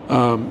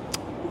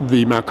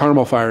Mount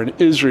Carmel fire in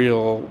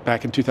Israel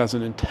back in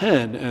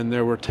 2010, and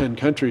there were 10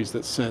 countries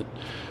that sent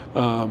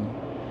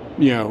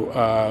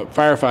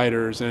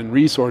firefighters and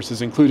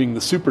resources, including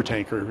the super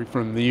tanker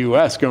from the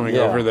U.S. going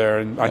over there,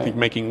 and I think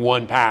making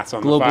one pass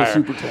on global the fire.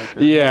 Super tanker.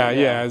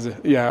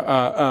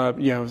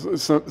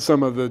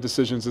 Some of the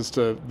decisions as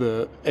to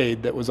the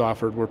aid that was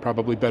offered were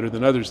probably better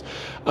than others,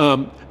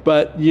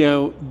 but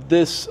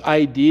this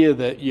idea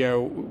that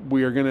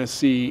we are going to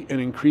see an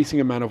increasing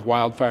amount of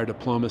wildfire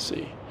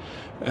diplomacy.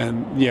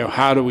 And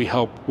how do we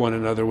help one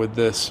another with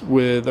this,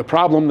 with a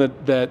problem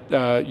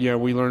that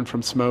we learn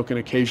from smoke and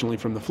occasionally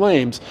from the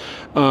flames,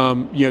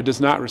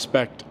 does not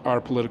respect our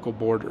political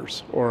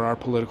borders or our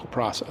political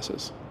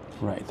processes.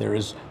 Right. There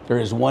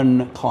is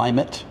one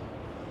climate.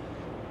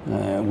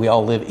 We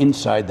all live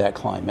inside that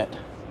climate.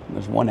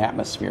 There's one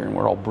atmosphere, and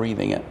we're all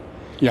breathing it.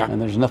 Yeah.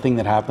 And there's nothing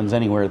that happens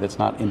anywhere that's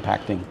not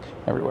impacting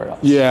everywhere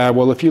else. Yeah.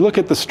 Well, if you look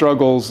at the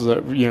struggles,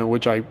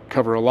 which I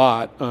cover a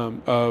lot,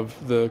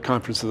 of the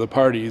Conference of the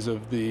Parties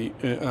of the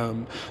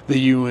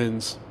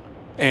UN's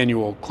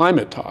annual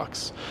climate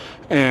talks,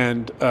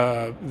 and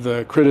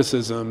the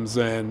criticisms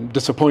and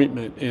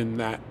disappointment in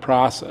that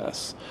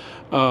process.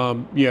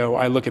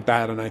 I look at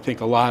that and I think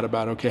a lot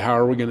about, okay, how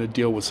are we going to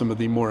deal with some of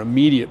the more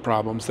immediate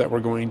problems that we're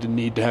going to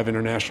need to have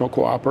international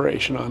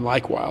cooperation on,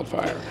 like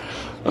wildfire.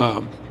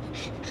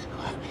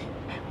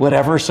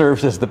 Whatever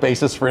serves as the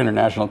basis for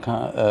international,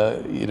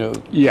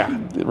 Yeah.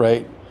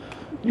 Right?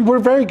 We're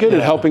very good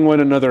at helping one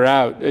another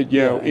out,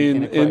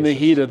 in the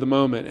heat of the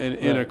moment and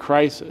in a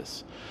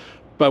crisis.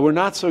 But we're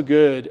not so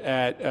good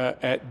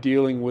at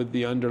dealing with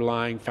the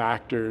underlying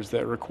factors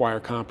that require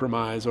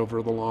compromise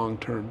over the long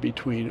term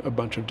between a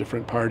bunch of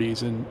different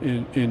parties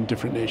in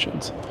different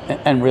nations.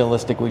 And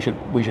realistic, we should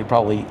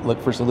probably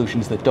look for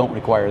solutions that don't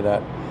require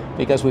that,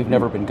 because we've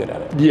never been good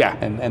at it. Yeah.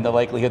 And the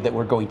likelihood that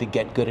we're going to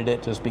get good at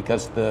it just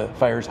because the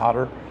fire's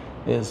hotter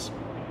is,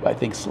 I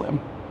think, slim.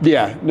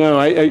 Yeah, no,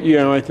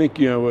 I think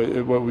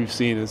what we've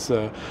seen is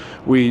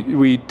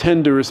we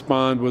tend to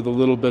respond with a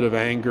little bit of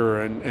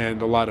anger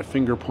and a lot of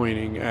finger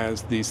pointing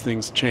as these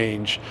things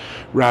change,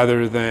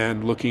 rather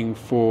than looking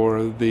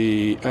for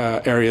the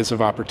areas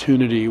of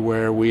opportunity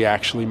where we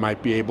actually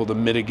might be able to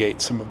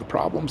mitigate some of the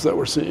problems that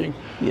we're seeing.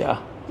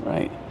 Yeah,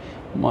 right.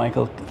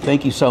 Michael,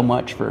 thank you so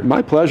much for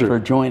my pleasure for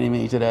joining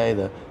me today.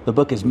 The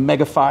book is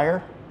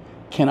Megafire.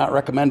 Cannot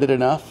recommend it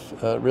enough.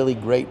 Really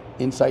great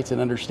insights and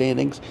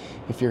understandings.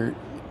 If you're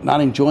not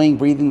enjoying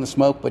breathing the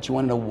smoke, but you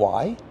want to know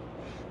why,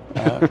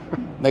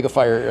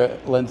 Megafire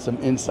lends some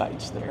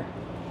insights there.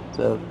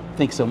 So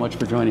thanks so much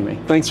for joining me.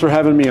 Thanks for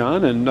having me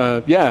on.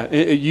 And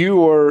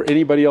you or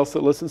anybody else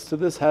that listens to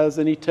this has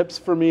any tips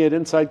for me at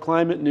Inside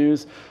Climate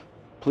News,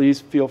 please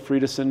feel free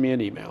to send me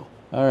an email.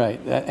 All right.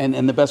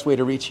 And the best way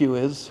to reach you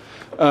is?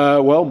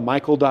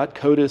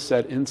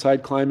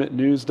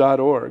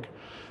 Michael.Kodas@InsideClimateNews.org.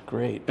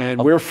 Great.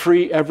 And we're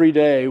free every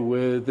day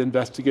with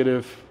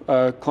investigative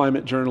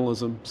climate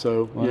journalism.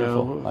 So,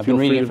 wonderful. I've been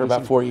reading it for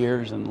about 4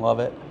 years and love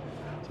it.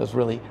 So it's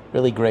really,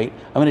 really great.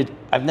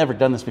 I've never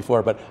done this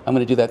before, but I'm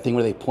going to do that thing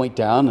where they point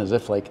down as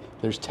if like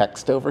there's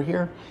text over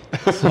here.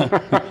 So,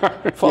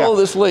 follow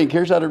this link.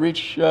 Here's how to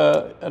reach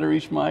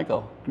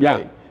Michael. Great.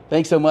 Yeah.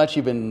 Thanks so much.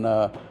 You've been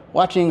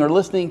watching or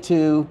listening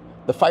to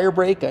The Fire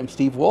Break. I'm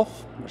Steve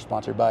Wolf. We're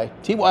sponsored by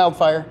Team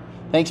Wildfire.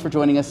 Thanks for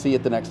joining us. See you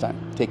at the next time.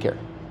 Take care.